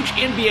huge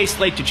NBA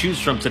slate to choose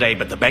from today,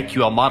 but the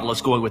BetQL model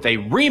is going with a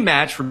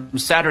rematch from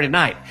Saturday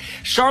night.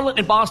 Charlotte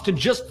and Boston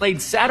just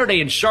played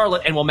Saturday in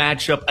Charlotte and will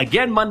match up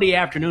again Monday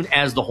afternoon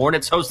as the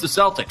Hornets host the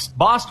Celtics.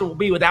 Boston will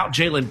be without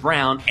Jaylen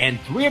Brown, and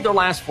 3 of their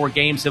last 4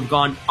 games have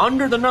gone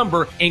under the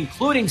number,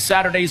 including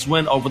Saturday's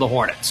win over the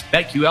Hornets.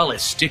 BetQL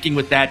is sticking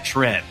with that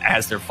trend,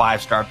 as their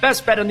 5-star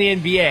best bet in the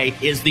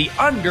NBA is the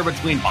under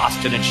between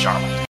Boston and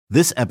Charlotte.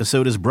 This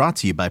episode is brought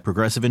to you by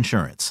Progressive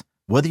Insurance.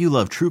 Whether you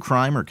love true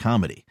crime or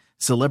comedy,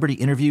 celebrity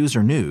interviews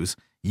or news,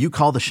 you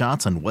call the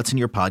shots on what's in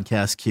your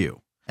podcast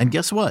queue. And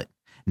guess what?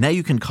 Now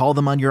you can call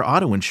them on your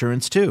auto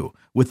insurance too,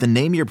 with the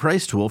Name Your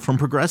Price tool from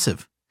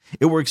Progressive.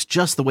 It works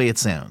just the way it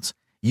sounds.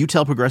 You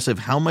tell Progressive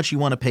how much you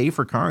want to pay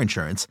for car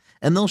insurance,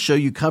 and they'll show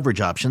you coverage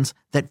options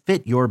that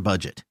fit your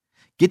budget.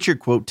 Get your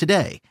quote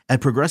today at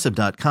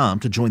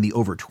Progressive.com to join the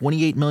over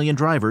 28 million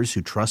drivers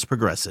who trust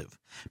Progressive.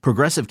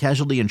 Progressive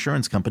Casualty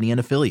Insurance Company and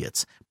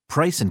Affiliates.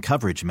 Price and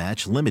coverage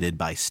match limited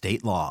by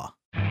state law.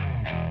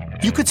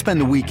 You could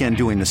spend the weekend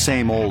doing the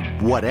same old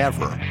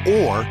whatever,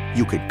 or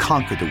you could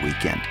conquer the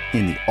weekend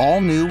in the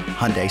all-new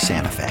Hyundai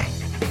Santa Fe.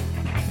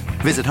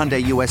 Visit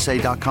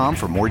HyundaiUSA.com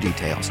for more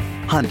details.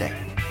 Hyundai.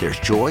 There's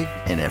joy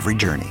in every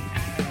journey.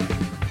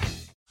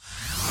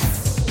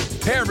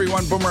 Hey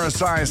everyone, Boomer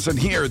Esiason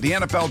here. The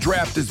NFL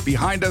Draft is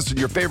behind us and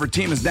your favorite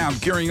team is now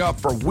gearing up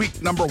for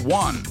week number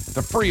 1.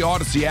 The free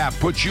Odyssey app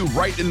puts you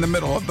right in the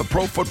middle of the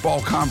pro football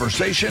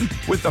conversation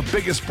with the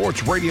biggest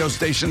sports radio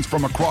stations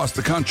from across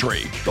the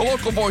country. The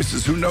local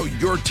voices who know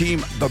your team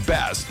the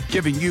best,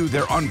 giving you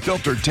their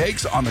unfiltered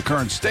takes on the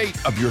current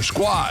state of your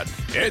squad.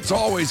 It's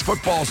always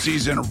football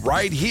season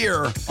right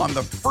here on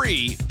the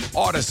free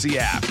Odyssey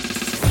app.